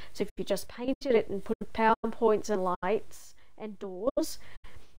furniture. So if you just painted it and put PowerPoints and lights and doors,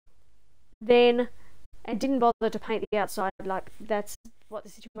 then and didn't bother to paint the outside, like that's what the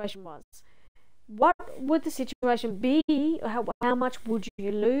situation was. What would the situation be? How much would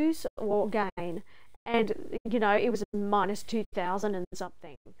you lose or gain? And you know, it was minus 2,000 and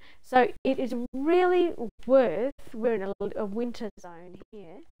something. So it is really worth, we're in a winter zone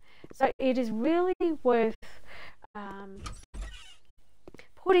here, so it is really worth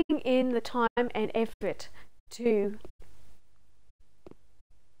putting in the time and effort to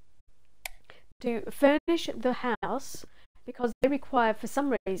furnish the house, because they require, for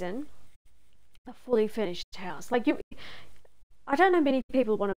some reason, a fully furnished house. Like I don't know many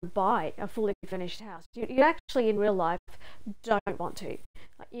people want to buy a fully furnished house. You actually in real life don't want to.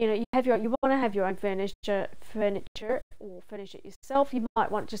 You know, you want to have your own furniture, or furnish it yourself. You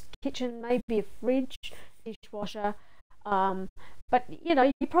might want just kitchen, maybe a fridge, dishwasher. But you know,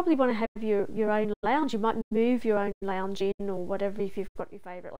 you probably want to have your own lounge. You might move your own lounge in or whatever if you've got your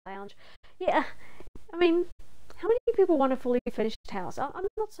favourite lounge. Yeah, I mean, how many people want a fully furnished house? I'm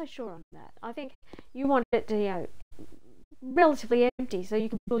not so sure on that. I think you want it to, you know, relatively empty so you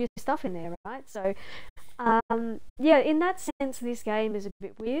can put your stuff in there, right? So yeah, in that sense this game is a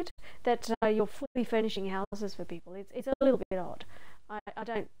bit weird that you're fully furnishing houses for people. It's a little bit odd. I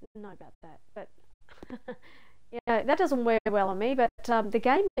don't know about that, but yeah, that doesn't work well on me. But the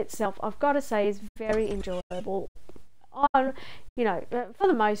game itself, I've got to say, is very enjoyable. You know, for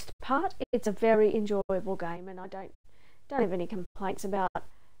the most part it's a very enjoyable game, and I don't have any complaints about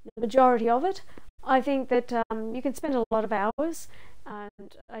the majority of it. I think that you can spend a lot of hours,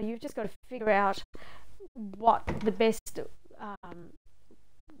 and you've just got to figure out what the best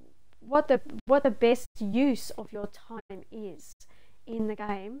what the best use of your time is in the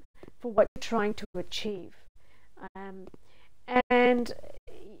game for what you're trying to achieve. And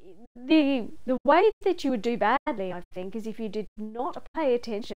the way that you would do badly, I think, is if you did not pay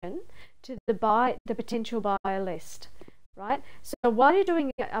attention to the potential buyer list. Right? So while you're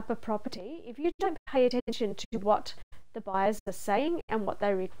doing up a property, if you don't pay attention to what the buyers are saying and what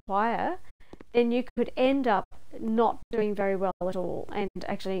they require, then you could end up not doing very well at all and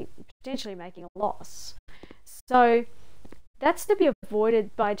actually potentially making a loss. So that's to be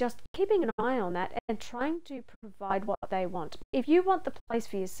avoided by just keeping an eye on that and trying to provide what they want. If you want the place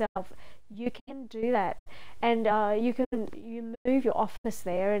for yourself, you can do that, and you move your office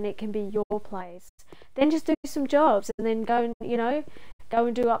there, and it can be your place. Then just do some jobs, and then go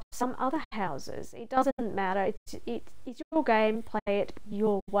and do up some other houses. It doesn't matter. It's your game. Play it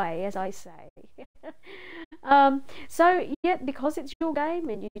your way, as I say. So yeah, because it's your game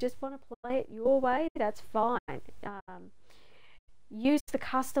and you just want to play it your way, that's fine. Use the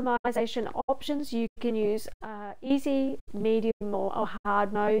customization options. You can use easy, medium, or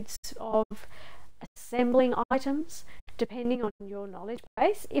hard modes of assembling items depending on your knowledge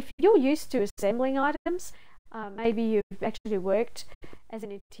base. If you're used to assembling items, maybe you've actually worked as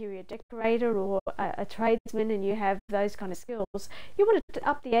an interior decorator or a tradesman and you have those kind of skills, you want to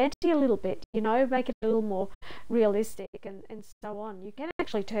up the ante a little bit, you know, make it a little more realistic and so on. You can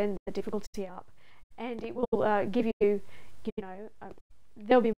actually turn the difficulty up, and it will give you, you know,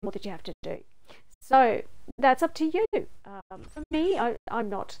 there'll be more that you have to do. So that's up to you. For me, I'm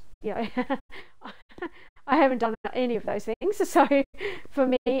not, you know, I haven't done any of those things. So for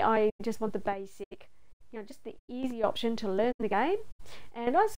me, I just want the basic, you know, just the easy option to learn the game.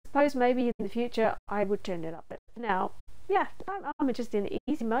 And I suppose maybe in the future I would turn it up. But for now, yeah, I'm just in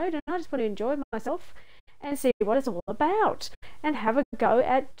easy mode, and I just want to enjoy myself and see what it's all about and have a go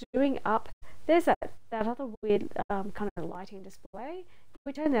at doing up. There's that other weird kind of lighting display. If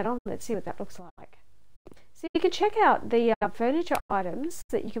we turn that on, let's see what that looks like. So you can check out the furniture items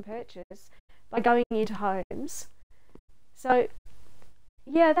that you can purchase by going into homes. So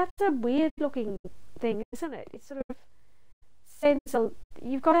yeah, that's a weird looking thing, isn't it? It's sort of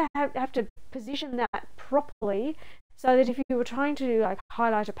you've got to have to position that properly so that if you were trying to like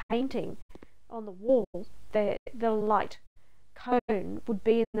highlight a painting on the wall, the light cone would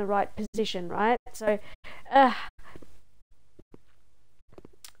be in the right position, right? So I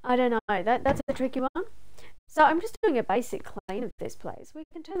don't know, that's a tricky one. So I'm just doing a basic clean of this place. We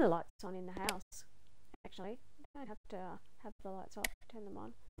can turn the lights on in the house, actually. You don't have to have the lights off, turn them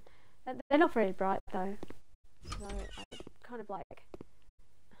on. They're not very bright though, so I kind of like,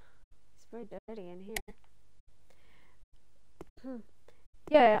 it's very dirty in here.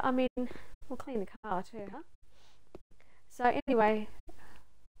 Yeah, I mean, we'll clean the car too, huh? So anyway,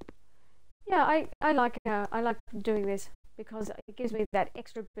 yeah, I like doing this because it gives me that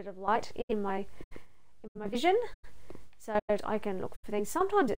extra bit of light in my vision, so that I can look for things.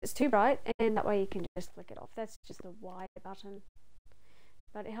 Sometimes it's too bright, and that way you can just flick it off. That's just the Y button,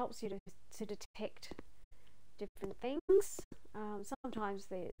 but it helps you to detect different things. Sometimes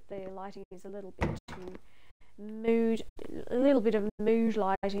the lighting is a little bit too a little bit of mood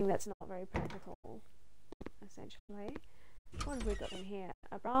lighting that's not very practical, essentially. What have we got in here?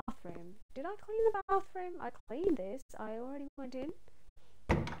 A bathroom. Did I clean the bathroom? I cleaned this. I already went in.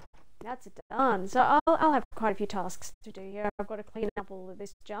 That's done. So I'll have quite a few tasks to do here. I've got to clean up all of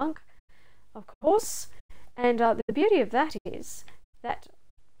this junk, of course. And the beauty of that is that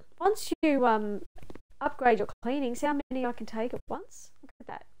once you upgrade your cleaning, see how many I can take at once? Look at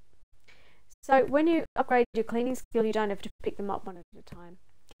that. So when you upgrade your cleaning skill, you don't have to pick them up one at a time.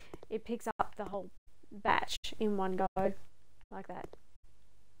 It picks up the whole batch in one go, like that.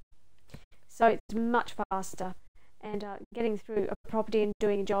 So it's much faster, and getting through a property and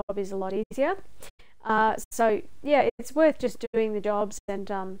doing a job is a lot easier. So yeah, it's worth just doing the jobs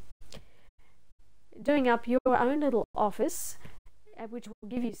and doing up your own little office, which will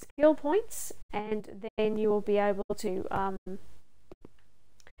give you skill points, and then you will be able to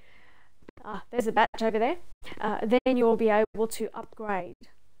there's a batch over there. Then you'll be able to upgrade.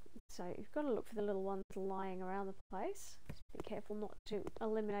 So you've got to look for the little ones lying around the place. Just be careful not to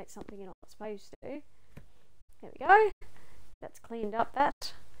eliminate something you're not supposed to. There we go. That's cleaned up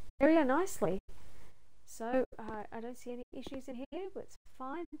that area nicely. So I don't see any issues in here, but it's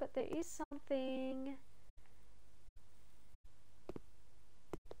fine. But there is something.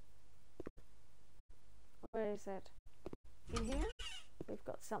 Where is that? In here? We've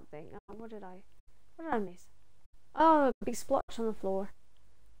got something. Oh, what did I miss? Oh, a big splotch on the floor.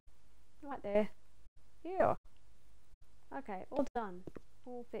 Right there. Yeah. Okay, all done.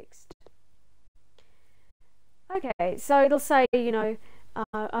 All fixed. Okay, so it'll say, you know,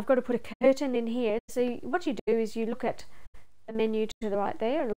 I've got to put a curtain in here. So what you do is you look at the menu to the right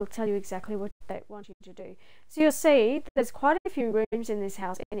there, and it'll tell you exactly what they want you to do. So you'll see there's quite a few rooms in this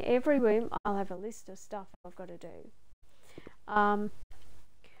house. In every room, I'll have a list of stuff I've got to do.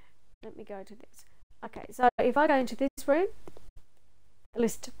 Let me go to this. Okay, so if I go into this room, the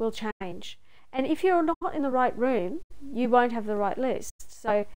list will change. And if you're not in the right room, you won't have the right list.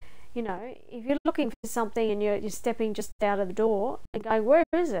 So, you know, if you're looking for something and you're stepping just out of the door and going, where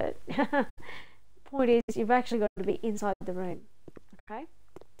is it? Point is, you've actually got to be inside the room, okay,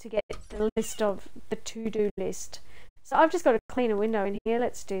 to get the list of the to-do list. So I've just got to clean a window in here.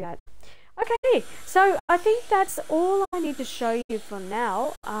 Let's do that. Okay, so I think that's all I need to show you for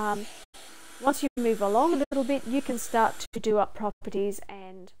now. Once you move along a little bit, you can start to do up properties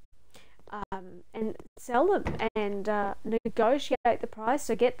and sell them and negotiate the price.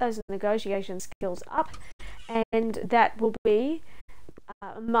 So get those negotiation skills up, and that will be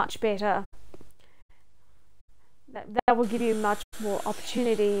much better. That will give you much more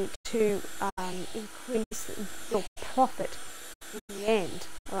opportunity to increase your profit in the end,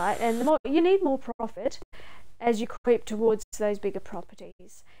 right? And the more you need more profit as you creep towards those bigger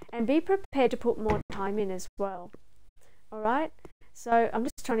properties, and be prepared to put more time in as well. All right, so I'm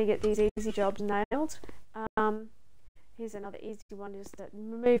just trying to get these easy jobs nailed. Here's another easy one, just to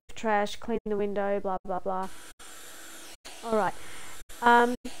remove trash, clean the window, blah blah blah. All right,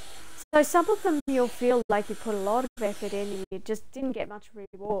 so some of them you'll feel like you put a lot of effort in and you just didn't get much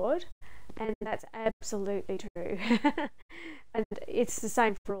reward, and that's absolutely true. And it's the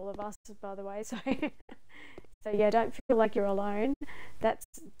same for all of us, by the way. So yeah, don't feel like you're alone. That's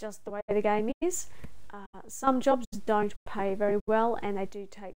just the way the game is. Some jobs don't pay very well, and they do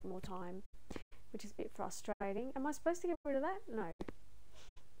take more time, which is a bit frustrating. Am I supposed to get rid of that? No.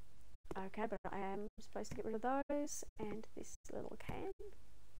 Okay, but I am supposed to get rid of those and this little can.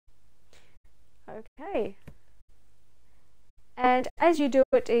 Okay. And as you do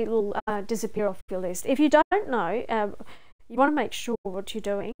it, it'll disappear off your list. If you don't know, you want to make sure what you're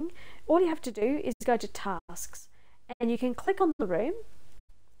doing, all you have to do is go to tasks, and you can click on the room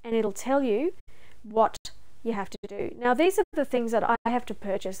and it'll tell you what you have to do. Now these are the things that I have to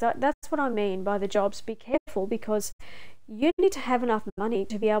purchase. That's what I mean by the jobs. Be careful, because you need to have enough money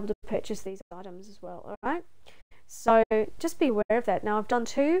to be able to purchase these items as well. All right, so just be aware of that. Now I've done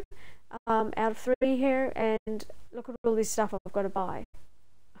 2 out of 3 here, and look at all this stuff I've got to buy.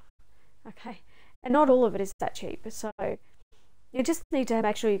 Okay, and not all of it is that cheap, so you just need to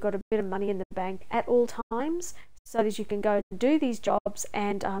make sure you've got a bit of money in the bank at all times, so that you can go and do these jobs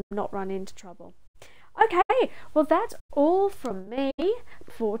and not run into trouble. Okay, well that's all from me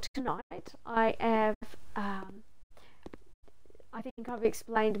for tonight. I have I think I've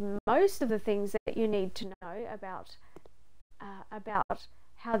explained most of the things that you need to know about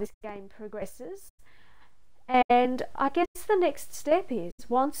how this game progresses. And I guess the next step is,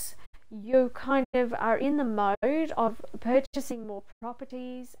 once you kind of are in the mode of purchasing more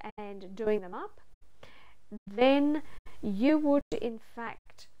properties and doing them up, then you would in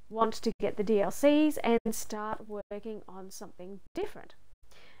fact want to get the DLCs and start working on something different.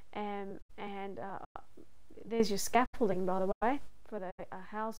 And there's your scaffolding, by the way, for the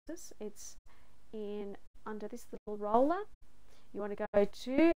houses. It's in under this little roller. You want to go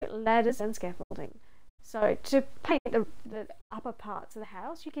to ladders and scaffolding. So to paint the upper parts of the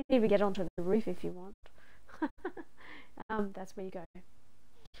house, you can even get onto the roof if you want. That's where you go.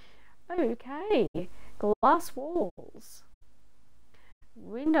 Okay, glass walls,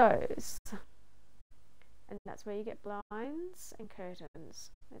 windows, and that's where you get blinds and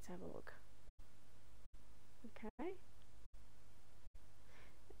curtains. Let's have a look. Okay,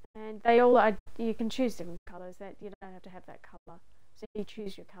 and they all are, you can choose different colours, that you don't have to have that colour, so you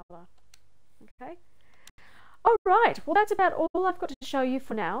choose your colour. Okay, all right, well that's about all I've got to show you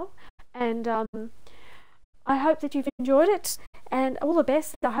for now, and I hope that you've enjoyed it, and all the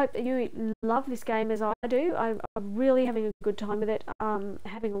best. I hope that you love this game as I do. I'm really having a good time with it,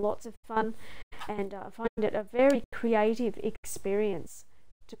 having lots of fun, and I find it a very creative experience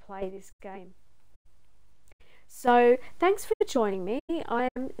to play this game. So thanks for joining me. I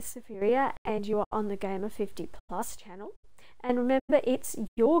am Saphiria, and you are on the Gamer 50 Plus channel. And remember, it's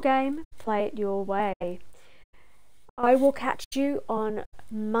your game, play it your way. I will catch you on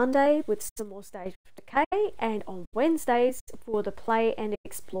Monday with some more State of Decay, and on Wednesdays for the Play and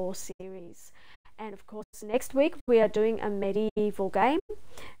Explore series. And of course, next week we are doing a medieval game,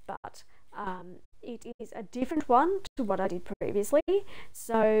 but it is a different one to what I did previously.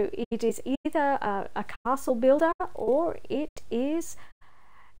 So it is either a castle builder, or it is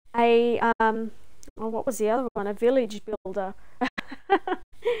a what was the other one? A village builder.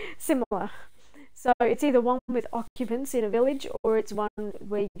 Similar. So it's either one with occupants in a village, or it's one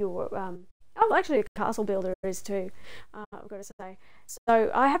where you're oh, actually a castle builder is too, I've got to say.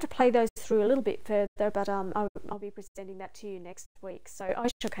 So I have to play those through a little bit further, but I'll be presenting that to you next week. So I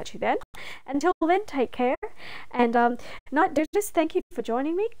shall catch you then. Until then, take care. And Night Duties, thank you for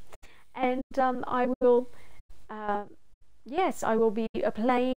joining me. And I will, yes, I will be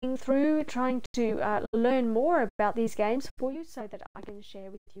playing through, trying to learn more about these games for you, so that I can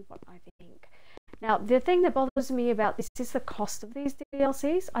share with you what I think. Now, the thing that bothers me about this is the cost of these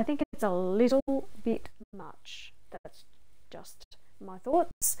DLCs. I think it's a little bit much. That's just my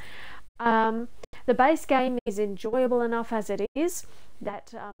thoughts. The base game is enjoyable enough as it is,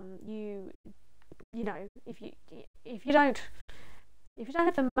 that you know, if you don't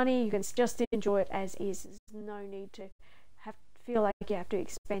have the money, you can just enjoy it as is. There's no need to feel like you have to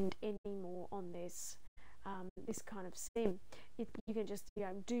expend any more on this kind of sim. You can just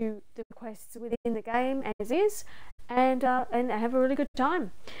do the quests within the game as is, and have a really good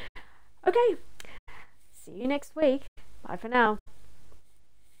time. Okay, see you next week. Bye for now.